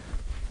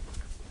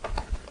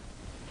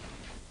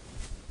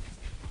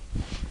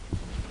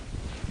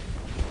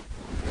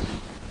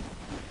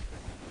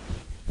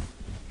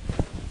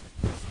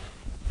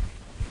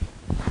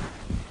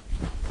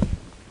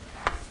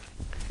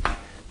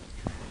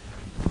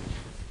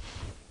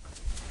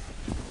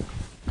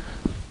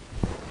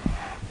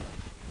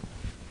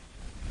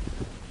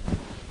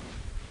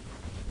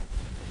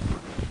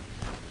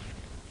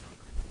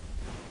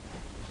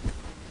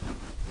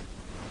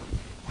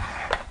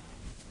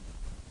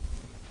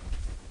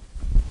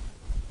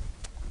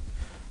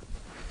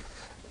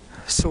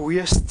So we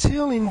are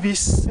still in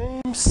this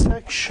same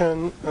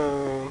section.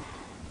 What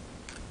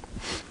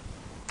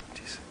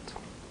is it?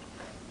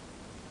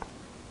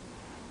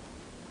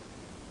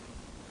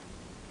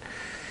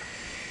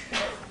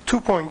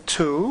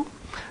 (2.2),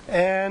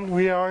 and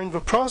we are in the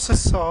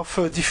process of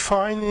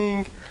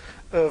defining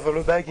the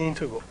Lebesgue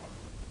integral.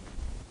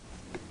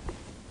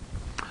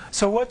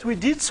 So what we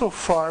did so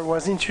far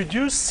was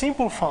introduce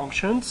simple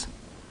functions.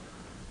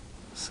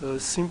 So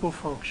simple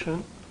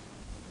function.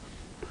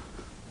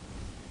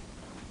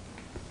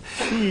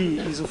 Phi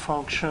is a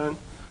function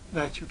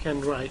that you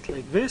can write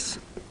like this.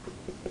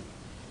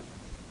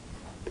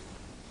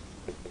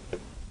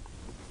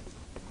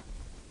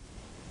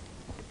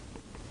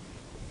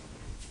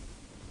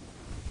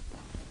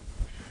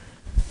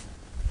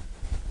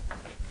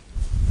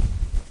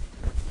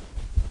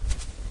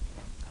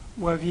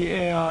 Where the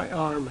AI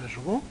are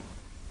measurable.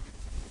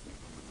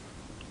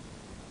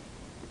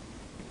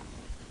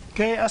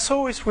 Okay, as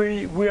always,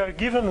 we are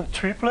given a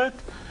triplet,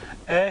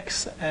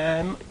 x,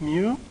 m,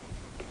 mu.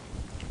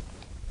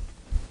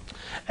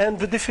 And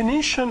the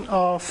definition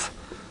of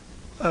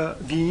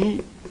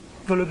the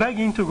Lebesgue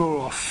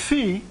integral of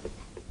phi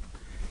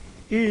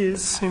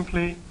is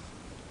simply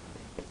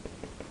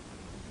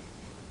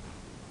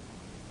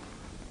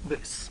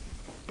this.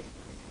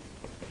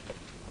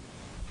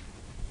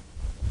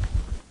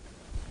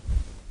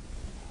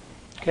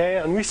 Okay,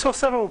 and we saw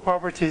several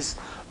properties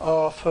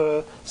of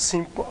the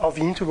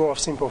integral of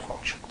simple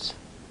functions.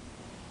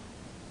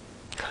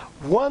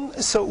 One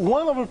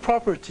of the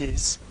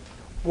properties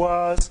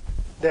was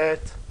that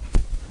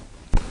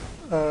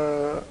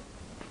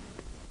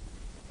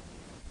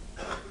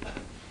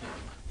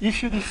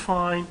if you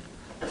define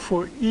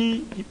for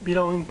E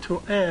belonging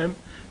to M,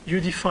 you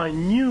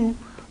define nu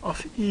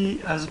of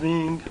E as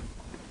being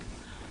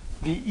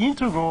the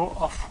integral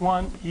of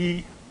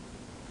 1E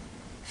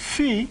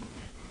phi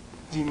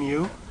d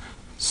mu.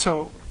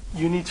 So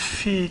you need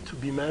phi to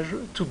be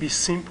measured, to be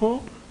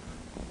simple.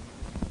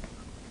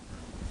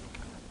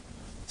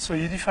 So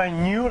you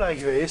define nu like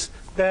this,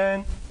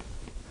 then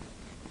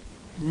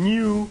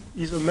nu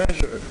is a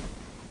measure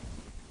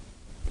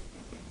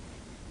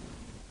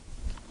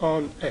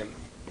on M.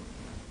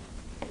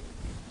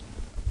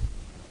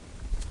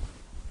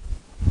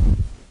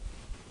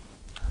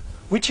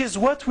 Which is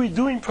what we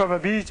do in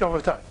probability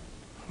over time.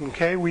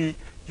 Okay,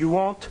 you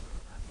want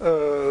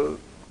a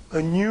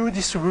new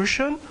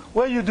distribution.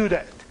 Well, you do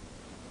that.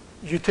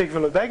 You take the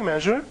Lebesgue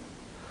measure,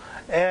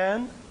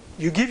 and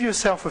you give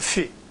yourself a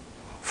phi.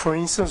 For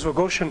instance, the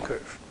Gaussian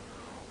curve,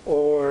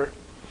 or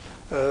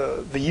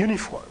the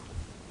uniform.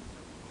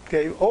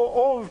 Okay,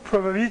 all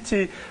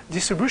probability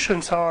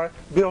distributions are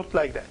built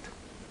like that,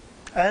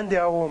 and they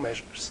are all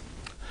measures.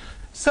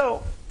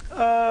 So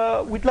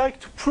we'd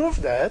like to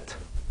prove that.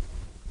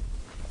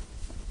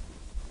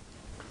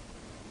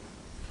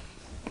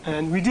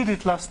 And we did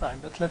it last time,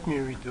 but let me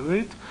redo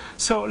it.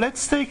 So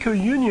let's take a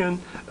union,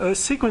 a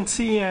sequence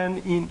En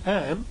in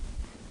M,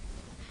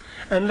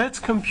 and let's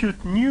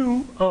compute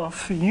nu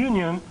of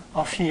union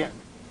of En.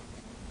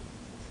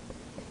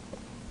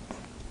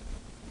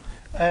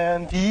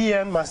 And the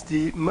En must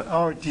be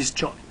our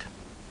disjoint.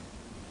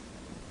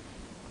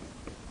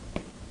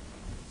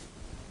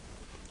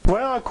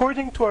 Well,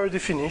 according to our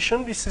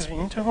definition, this is the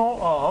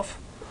integral of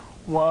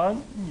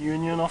 1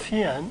 union of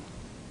En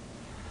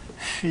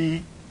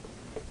phi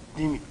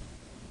d mu.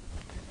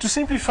 To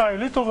simplify a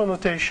little the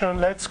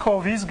notation, let's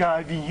call this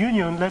guy the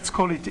union, let's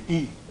call it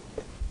E.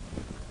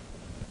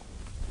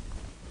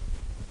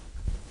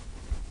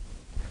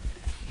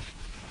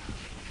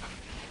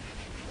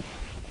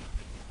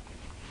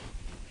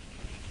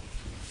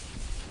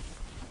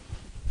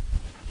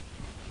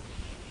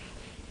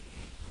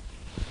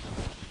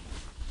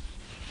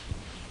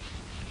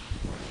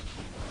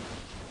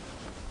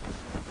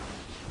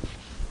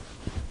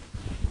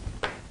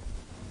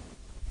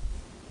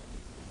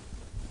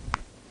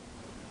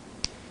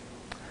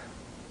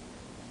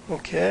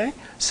 Okay,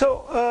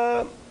 so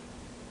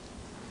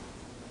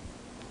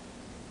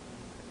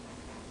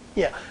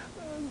yeah,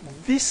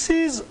 this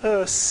is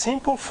a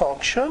simple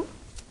function.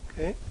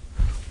 Okay,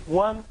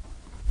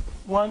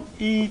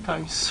 1e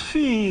times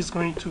phi is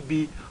going to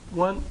be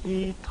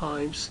 1e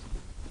times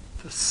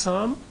the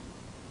sum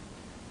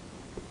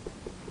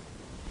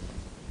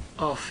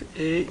of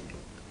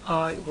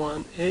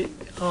ai1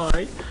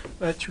 ai,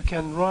 that you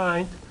can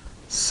write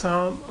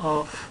sum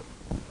of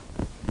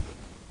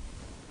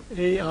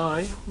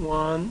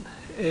ai1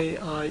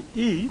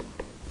 aie,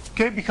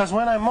 okay, because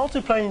when I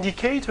multiply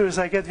indicators,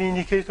 I get the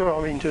indicator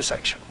of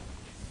intersection.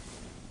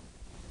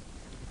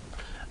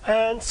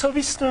 And so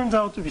this turns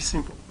out to be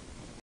simple.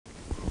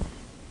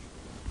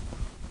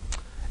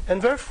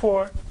 And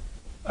therefore,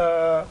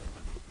 the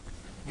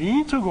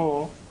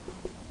integral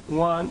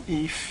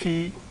 1e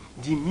phi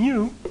d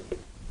mu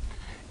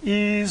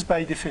is,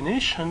 by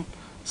definition,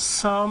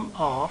 sum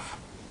of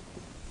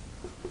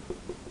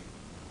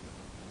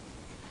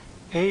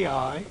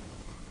ai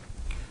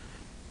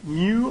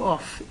mu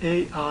of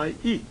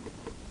aie.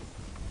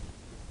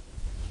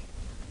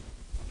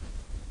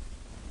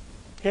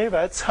 Okay,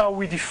 that's how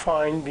we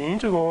define the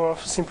integral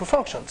of a simple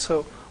function.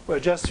 So we're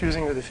just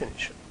using the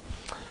definition.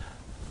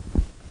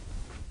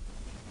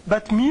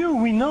 But mu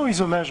we know is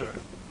a measure.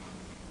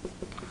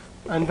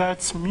 And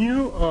that's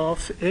mu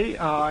of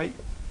ai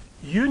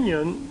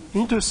union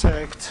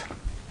intersect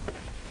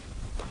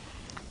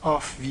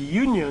of the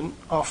union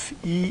of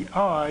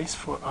ei's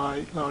for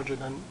I larger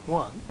than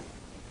 1.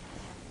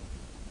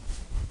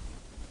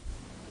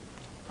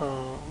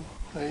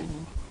 I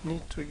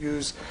need to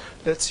use,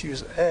 let's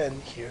use n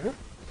here.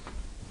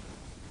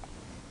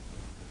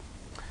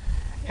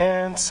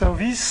 And so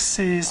this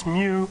is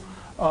mu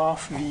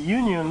of the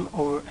union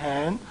over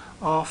n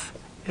of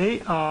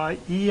ai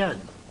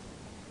en.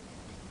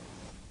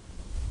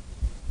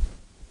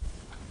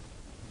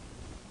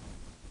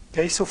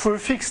 Okay, so for a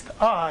fixed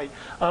I,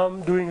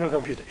 I'm doing a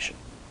computation.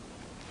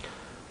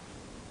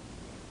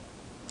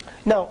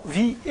 Now,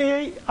 the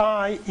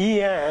ai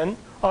en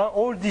are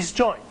all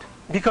disjoint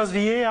because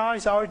the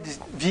ai's are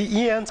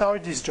the ens are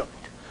disjoint.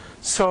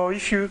 So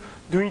if you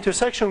do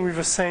intersection with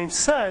the same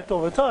set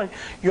over time,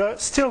 you are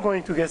still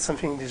going to get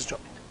something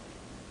disjoint.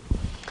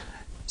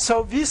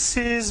 So this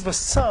is the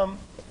sum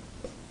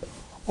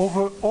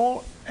over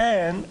all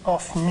n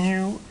of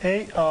mu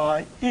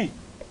aie,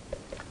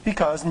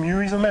 because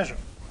mu is a measure.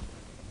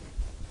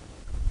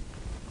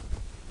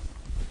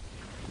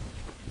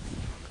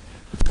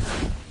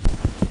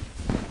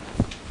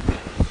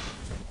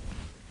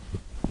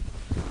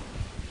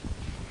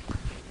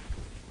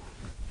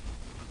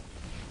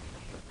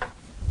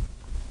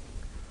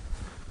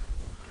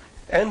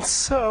 And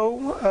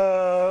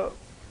so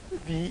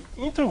the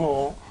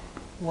integral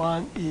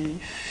 1e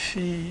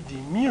phi d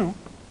mu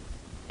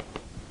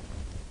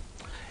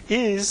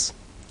is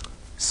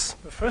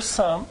the first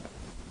sum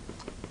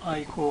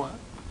I equal 1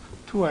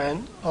 to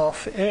n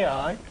of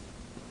ai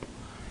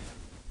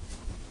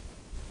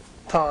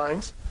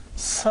times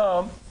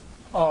sum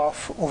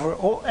of over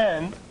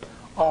O(n)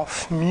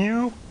 of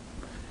mu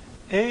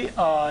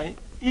ai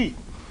e.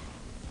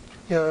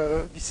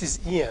 This is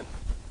En.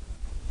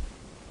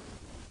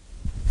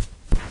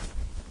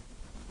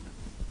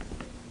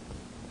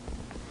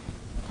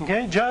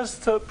 Okay,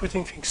 just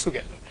putting things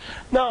together.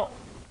 Now,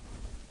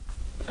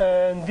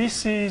 and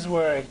this is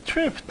where I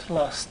tripped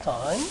last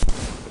time.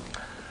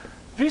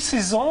 This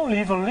is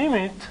only the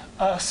limit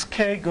as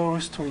k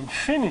goes to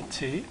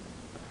infinity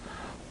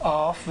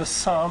of the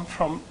sum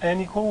from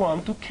n equal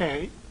 1 to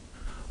k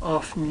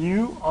of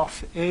mu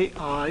of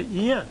ai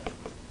en.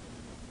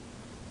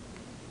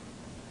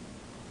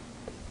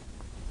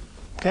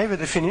 Okay, the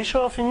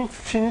definition of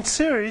infinite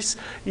series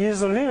is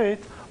the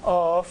limit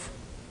of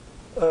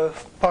a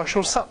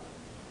partial sum.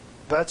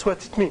 That's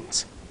what it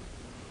means.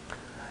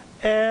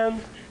 And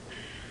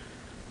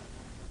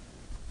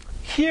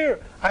here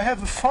I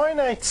have a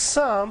finite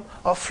sum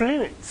of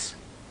limits.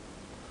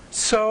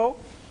 So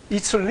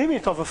it's a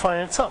limit of a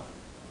finite sum.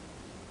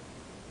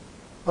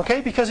 Okay,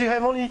 because you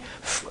have only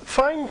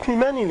finitely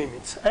many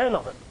limits, n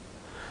of them.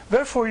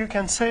 Therefore, you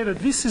can say that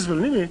this is the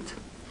limit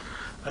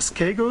as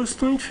k goes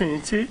to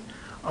infinity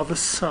of a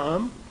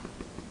sum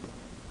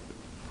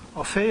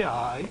of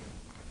ai,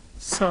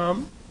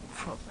 sum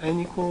from n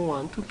equal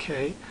 1 to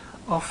k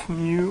of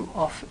mu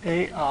of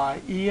ai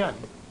en.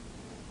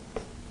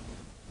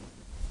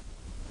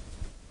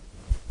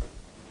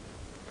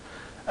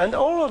 And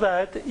all of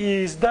that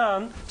is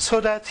done so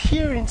that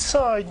here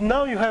inside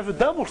now you have a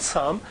double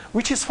sum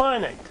which is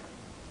finite.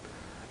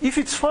 If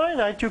it's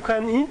finite, you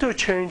can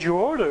interchange your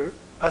order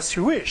as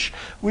you wish,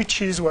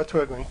 which is what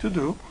we're going to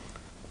do.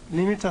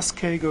 Limit as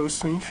k goes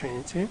to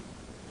infinity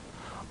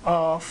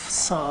of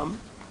sum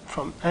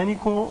from n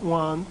equal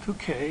 1 to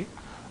k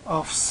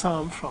of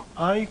sum from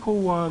I equal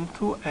 1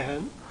 to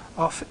n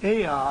of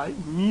ai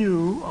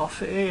mu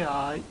of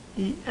ai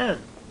en.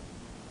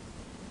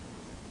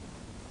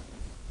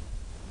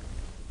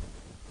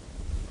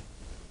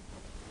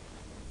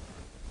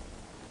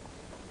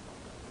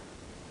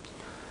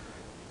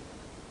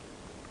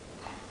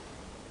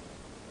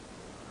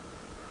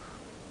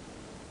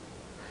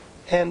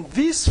 And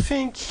this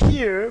thing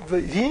here,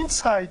 the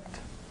inside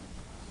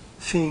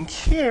thing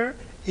here,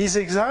 is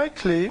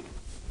exactly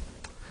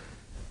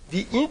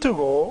the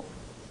integral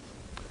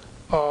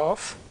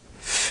of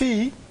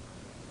phi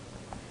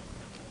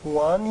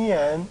 1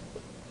 en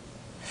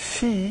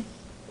phi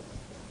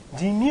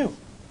d mu.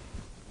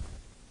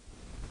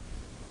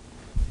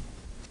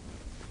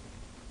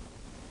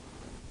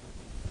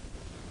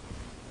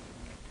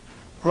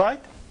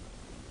 Right?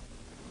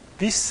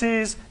 This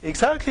is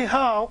exactly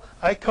how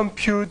I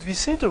compute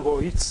this integral.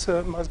 It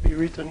must be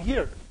written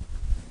here.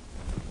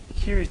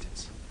 Here it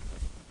is.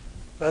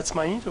 That's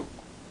my integral.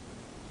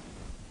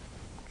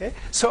 Okay?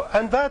 So,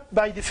 and that,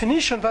 by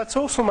definition, that's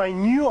also my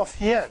nu of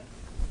n.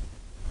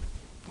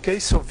 Okay?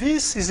 So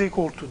this is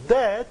equal to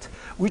that,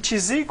 which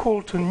is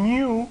equal to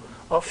nu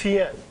of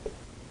n,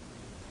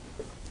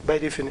 by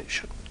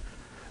definition.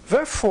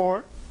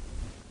 Therefore,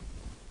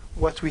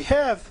 what we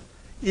have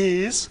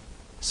is,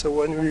 so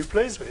when we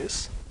replace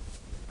this,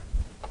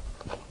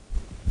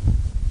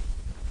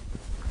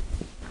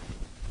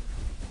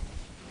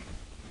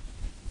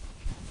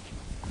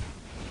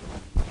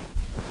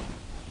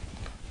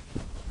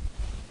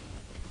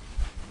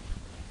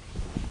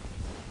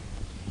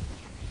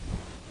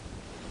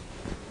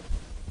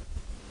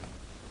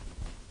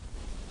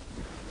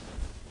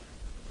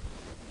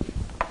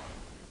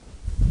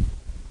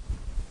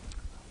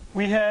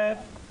 we have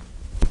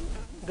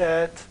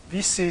that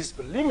this is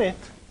the limit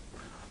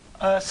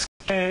as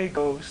k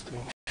goes to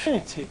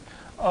infinity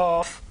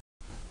of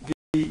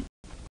the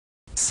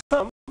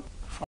sum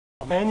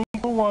from n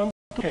equal 1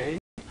 to k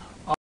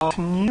of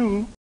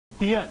nu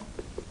en.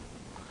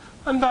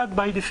 And that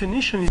by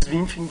definition is the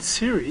infinite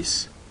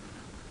series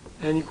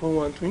n equal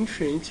 1 to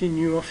infinity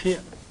nu of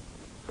n.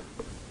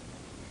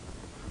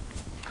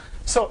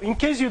 So in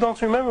case you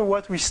don't remember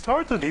what we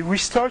started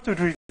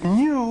with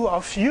nu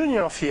of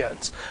union of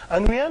n's,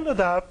 and we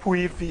ended up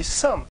with the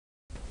sum,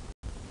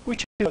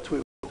 which is what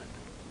we wanted.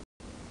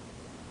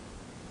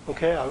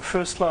 Okay, our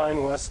first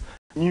line was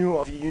nu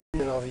of the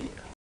union of n's.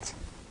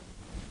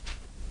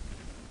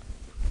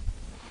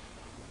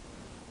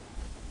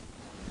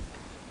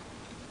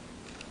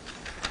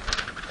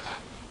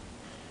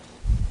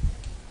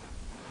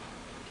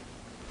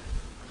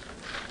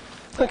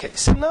 Okay,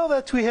 so now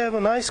that we have a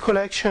nice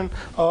collection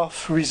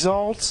of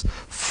results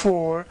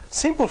for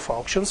simple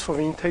functions, for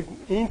the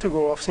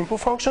integral of simple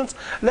functions,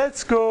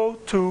 let's go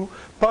to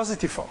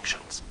positive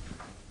functions.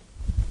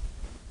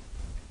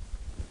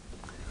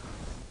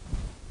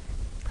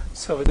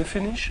 So the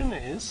definition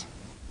is,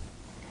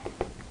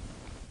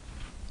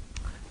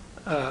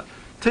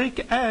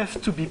 take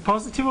f to be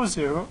positive or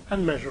 0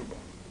 and measurable.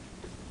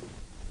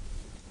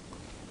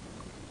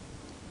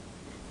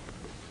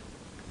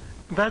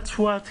 That's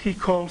what he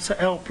calls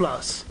L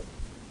plus,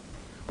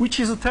 which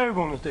is a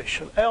terrible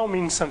notation. L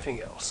means something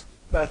else.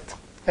 But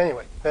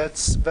anyway,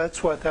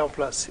 that's what L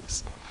plus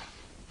is.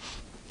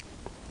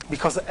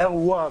 Because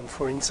L1,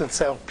 for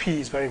instance, LP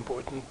is very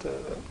important.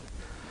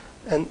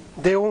 And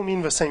they all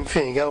mean the same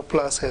thing. L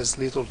plus has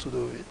little to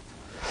do with it.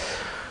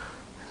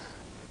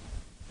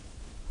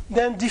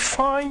 Then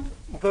define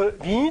the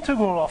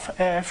integral of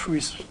f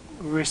with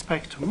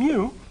respect to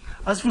mu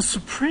as the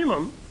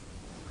supremum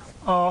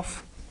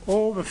of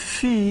all the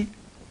phi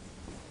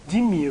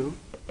d mu,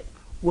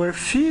 where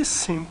phi is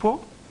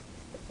simple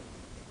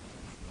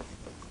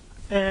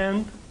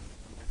and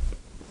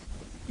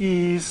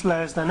is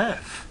less than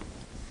f.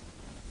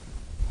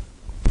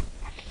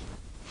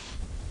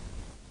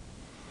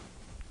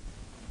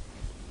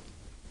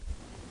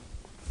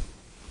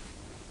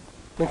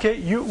 Okay,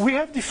 we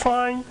have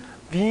defined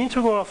the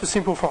integral of a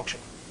simple function.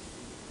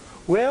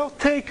 Well,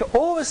 take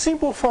all the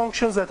simple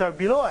functions that are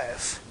below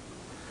f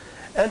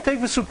and take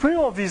the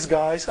supremum of these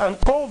guys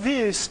and call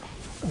this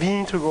the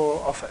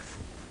integral of f.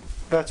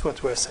 That's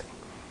what we're saying.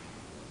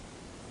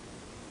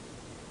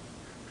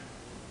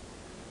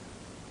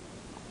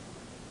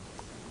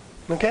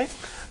 Okay?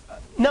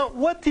 Now,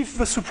 what if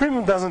the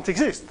supremum doesn't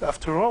exist?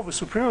 After all, the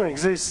supremum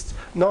exists,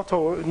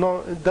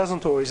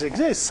 doesn't always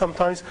exist.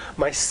 Sometimes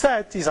my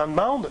set is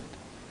unbounded.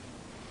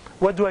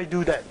 What do I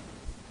do then?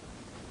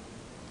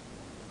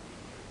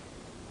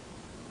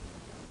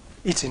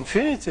 It's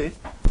infinity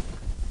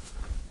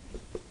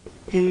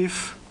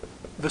if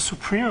the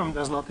supremum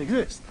does not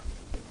exist.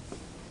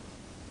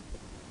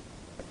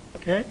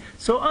 Okay?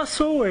 So as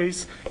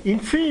always,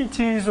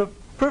 infinity is a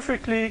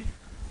perfectly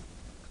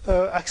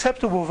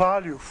acceptable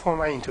value for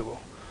my integral,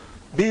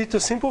 be it a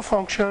simple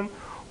function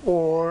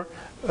or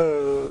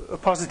a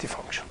positive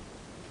function.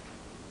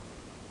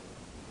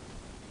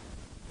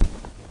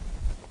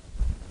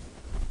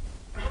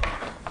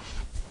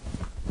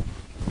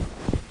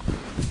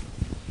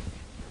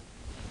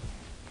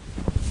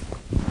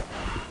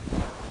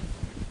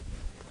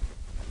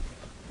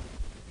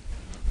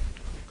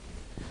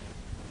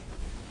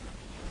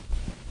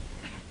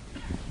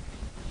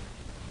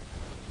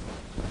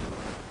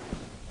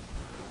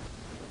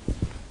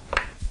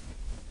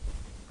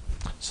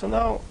 So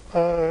now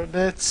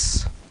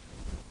let's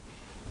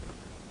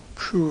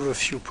prove a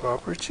few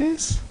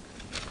properties.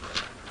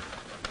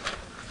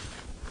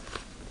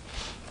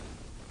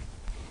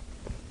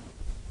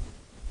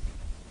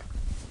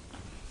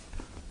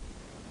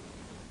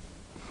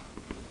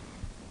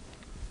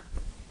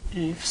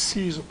 If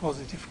C is a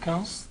positive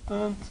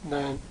constant,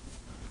 then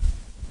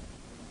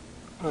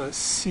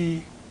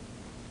C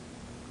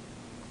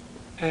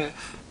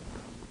f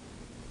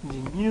d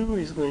mu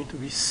is going to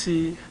be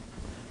C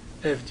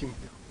f d mu.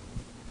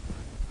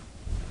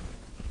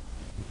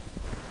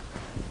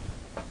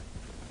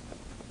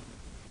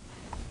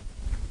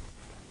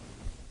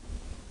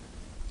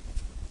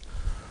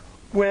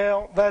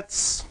 Well,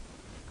 that's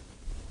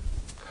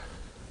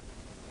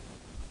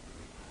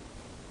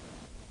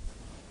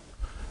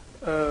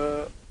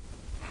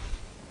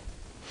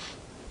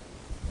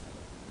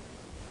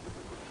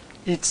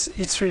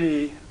it's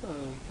really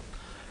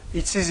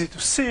it's easy to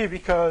see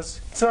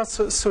because it's not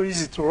so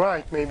easy to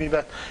write maybe,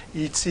 but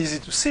it's easy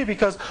to see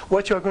because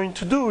what you are going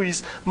to do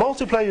is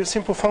multiply your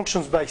simple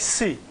functions by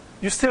C.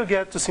 You still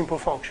get the simple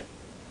function.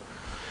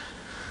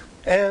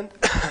 And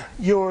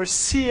your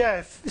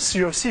CF,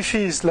 your C phi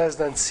is less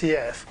than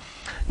CF.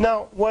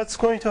 Now, what's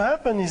going to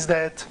happen is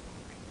that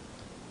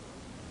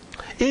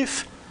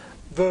if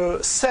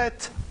the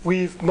set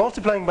with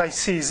multiplying by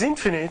C is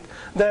infinite,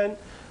 then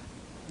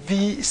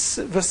the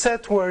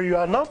set where you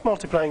are not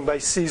multiplying by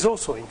C is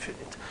also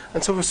infinite.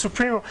 And so the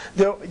supremum,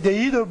 they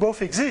either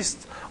both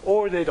exist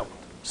or they don't.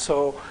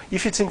 So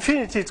if it's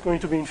infinity, it's going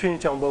to be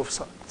infinity on both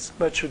sides.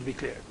 That should be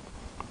clear.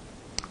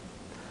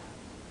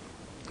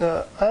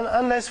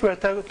 Unless we're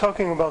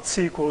talking about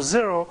C equals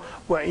 0,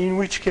 where in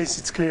which case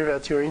it's clear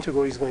that your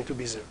integral is going to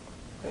be 0.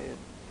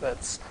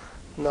 That's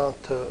not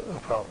a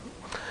problem.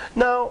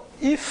 Now,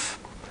 if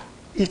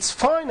it's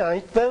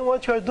finite, then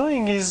what you're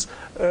doing is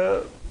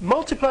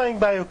multiplying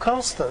by a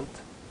constant.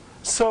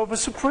 So the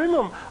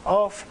supremum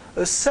of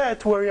a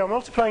set where you're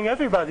multiplying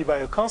everybody by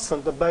a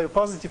constant, by a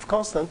positive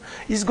constant,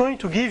 is going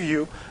to give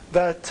you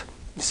that,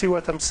 you see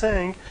what I'm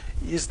saying,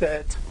 is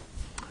that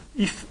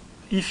if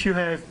you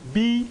have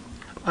B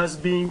as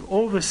being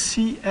over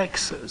C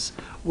x's,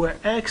 where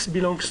x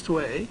belongs to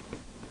A,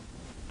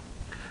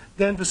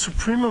 then the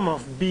supremum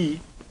of B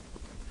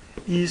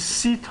is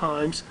C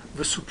times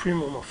the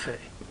supremum of A.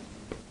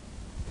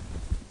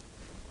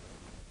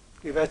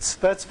 Okay,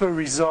 that's the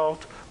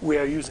result we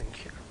are using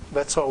here.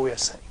 That's all we are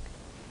saying.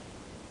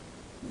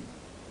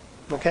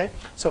 Okay?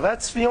 So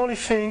that's the only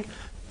thing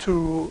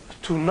to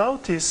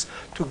notice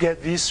to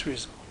get this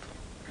result.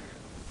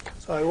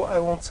 So I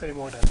won't say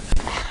more than that.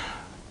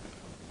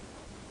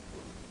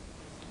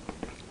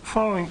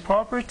 Following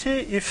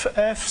property, if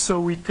f, so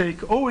we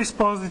take always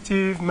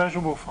positive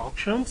measurable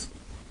functions,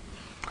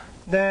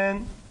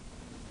 then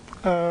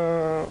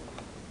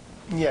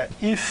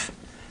if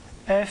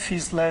f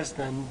is less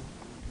than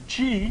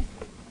g,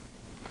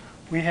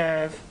 we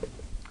have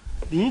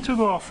the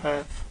integral of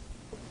f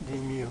d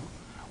mu,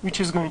 which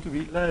is going to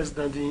be less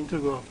than the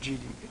integral of g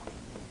d mu.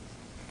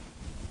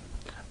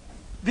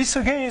 This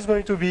again is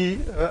going to be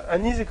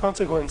an easy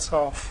consequence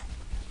of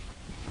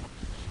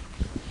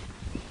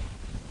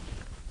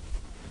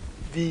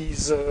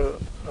these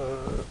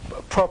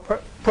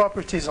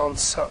properties on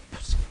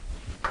subs.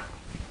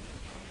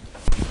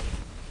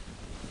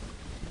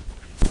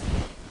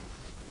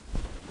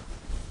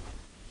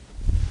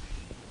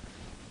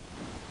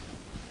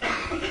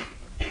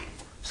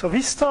 So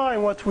this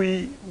time what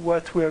we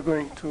are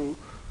going to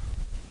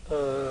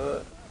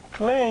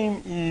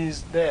claim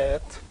is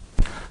that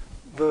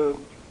the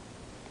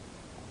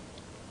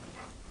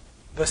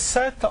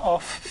set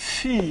of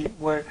phi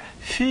where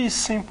phi is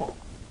simple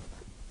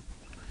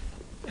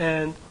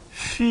and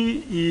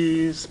phi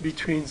is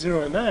between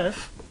 0 and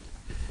f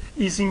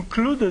is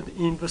included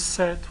in the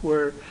set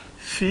where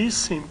phi is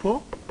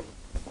simple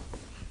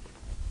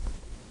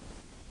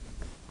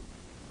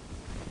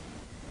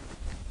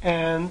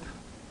and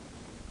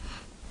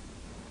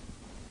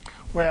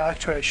well,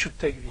 actually I should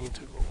take the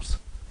integrals.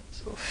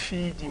 So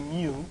phi d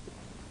mu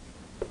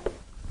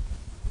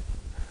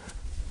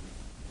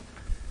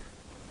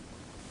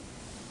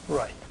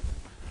right.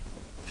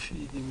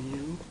 Phi d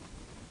mu.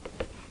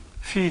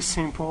 Phi is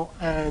simple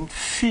and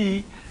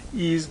phi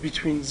is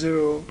between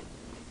 0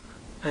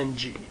 and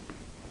g.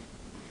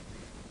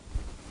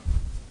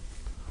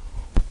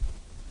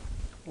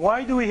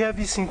 Why do we have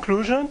this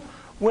inclusion?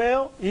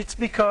 Well, it's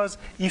because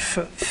if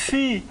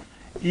phi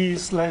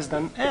is less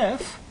than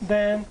f,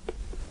 then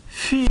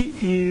phi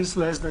is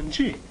less than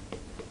g.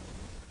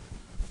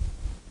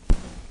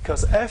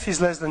 Because f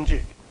is less than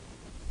g.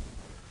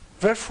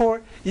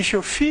 Therefore, if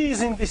your phi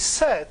is in this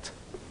set,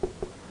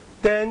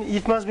 then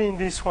it must be in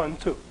this one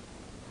too.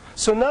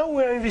 So now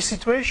we're in this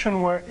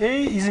situation where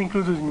A is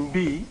included in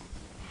B.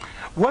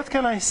 What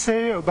can I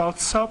say about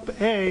sub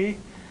A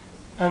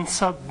and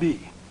sub B?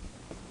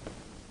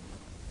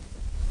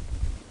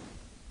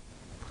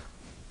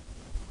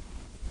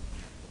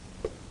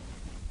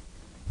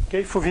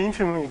 Okay, for the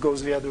infimum it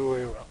goes the other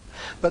way around.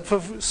 But for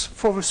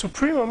the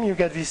supremum you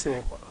get this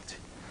inequality.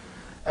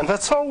 And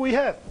that's all we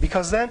have,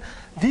 because then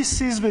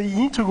this is the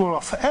integral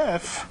of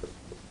f,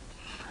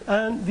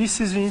 and this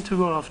is the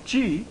integral of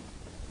g,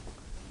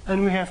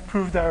 and we have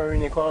proved our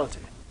inequality.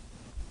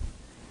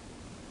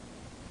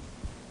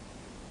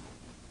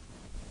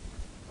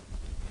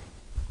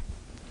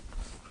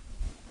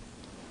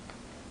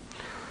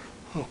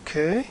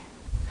 Okay.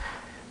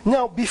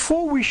 Now,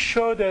 before we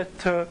show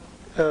that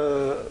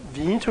the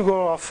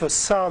integral of a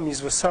sum is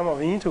the sum of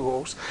the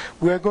integrals,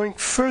 we are going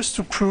first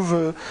to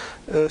prove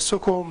a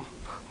so-called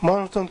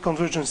monotone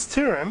convergence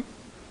theorem.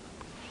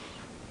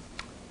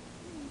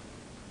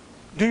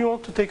 Do you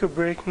want to take a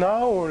break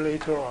now or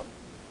later on?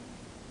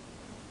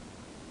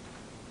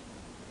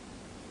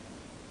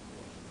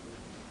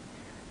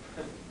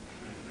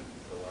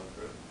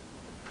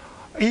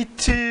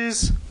 It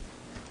is,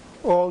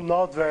 well,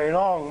 not very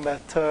long,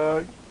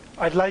 but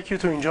I'd like you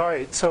to enjoy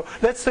it. So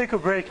let's take a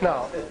break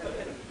now.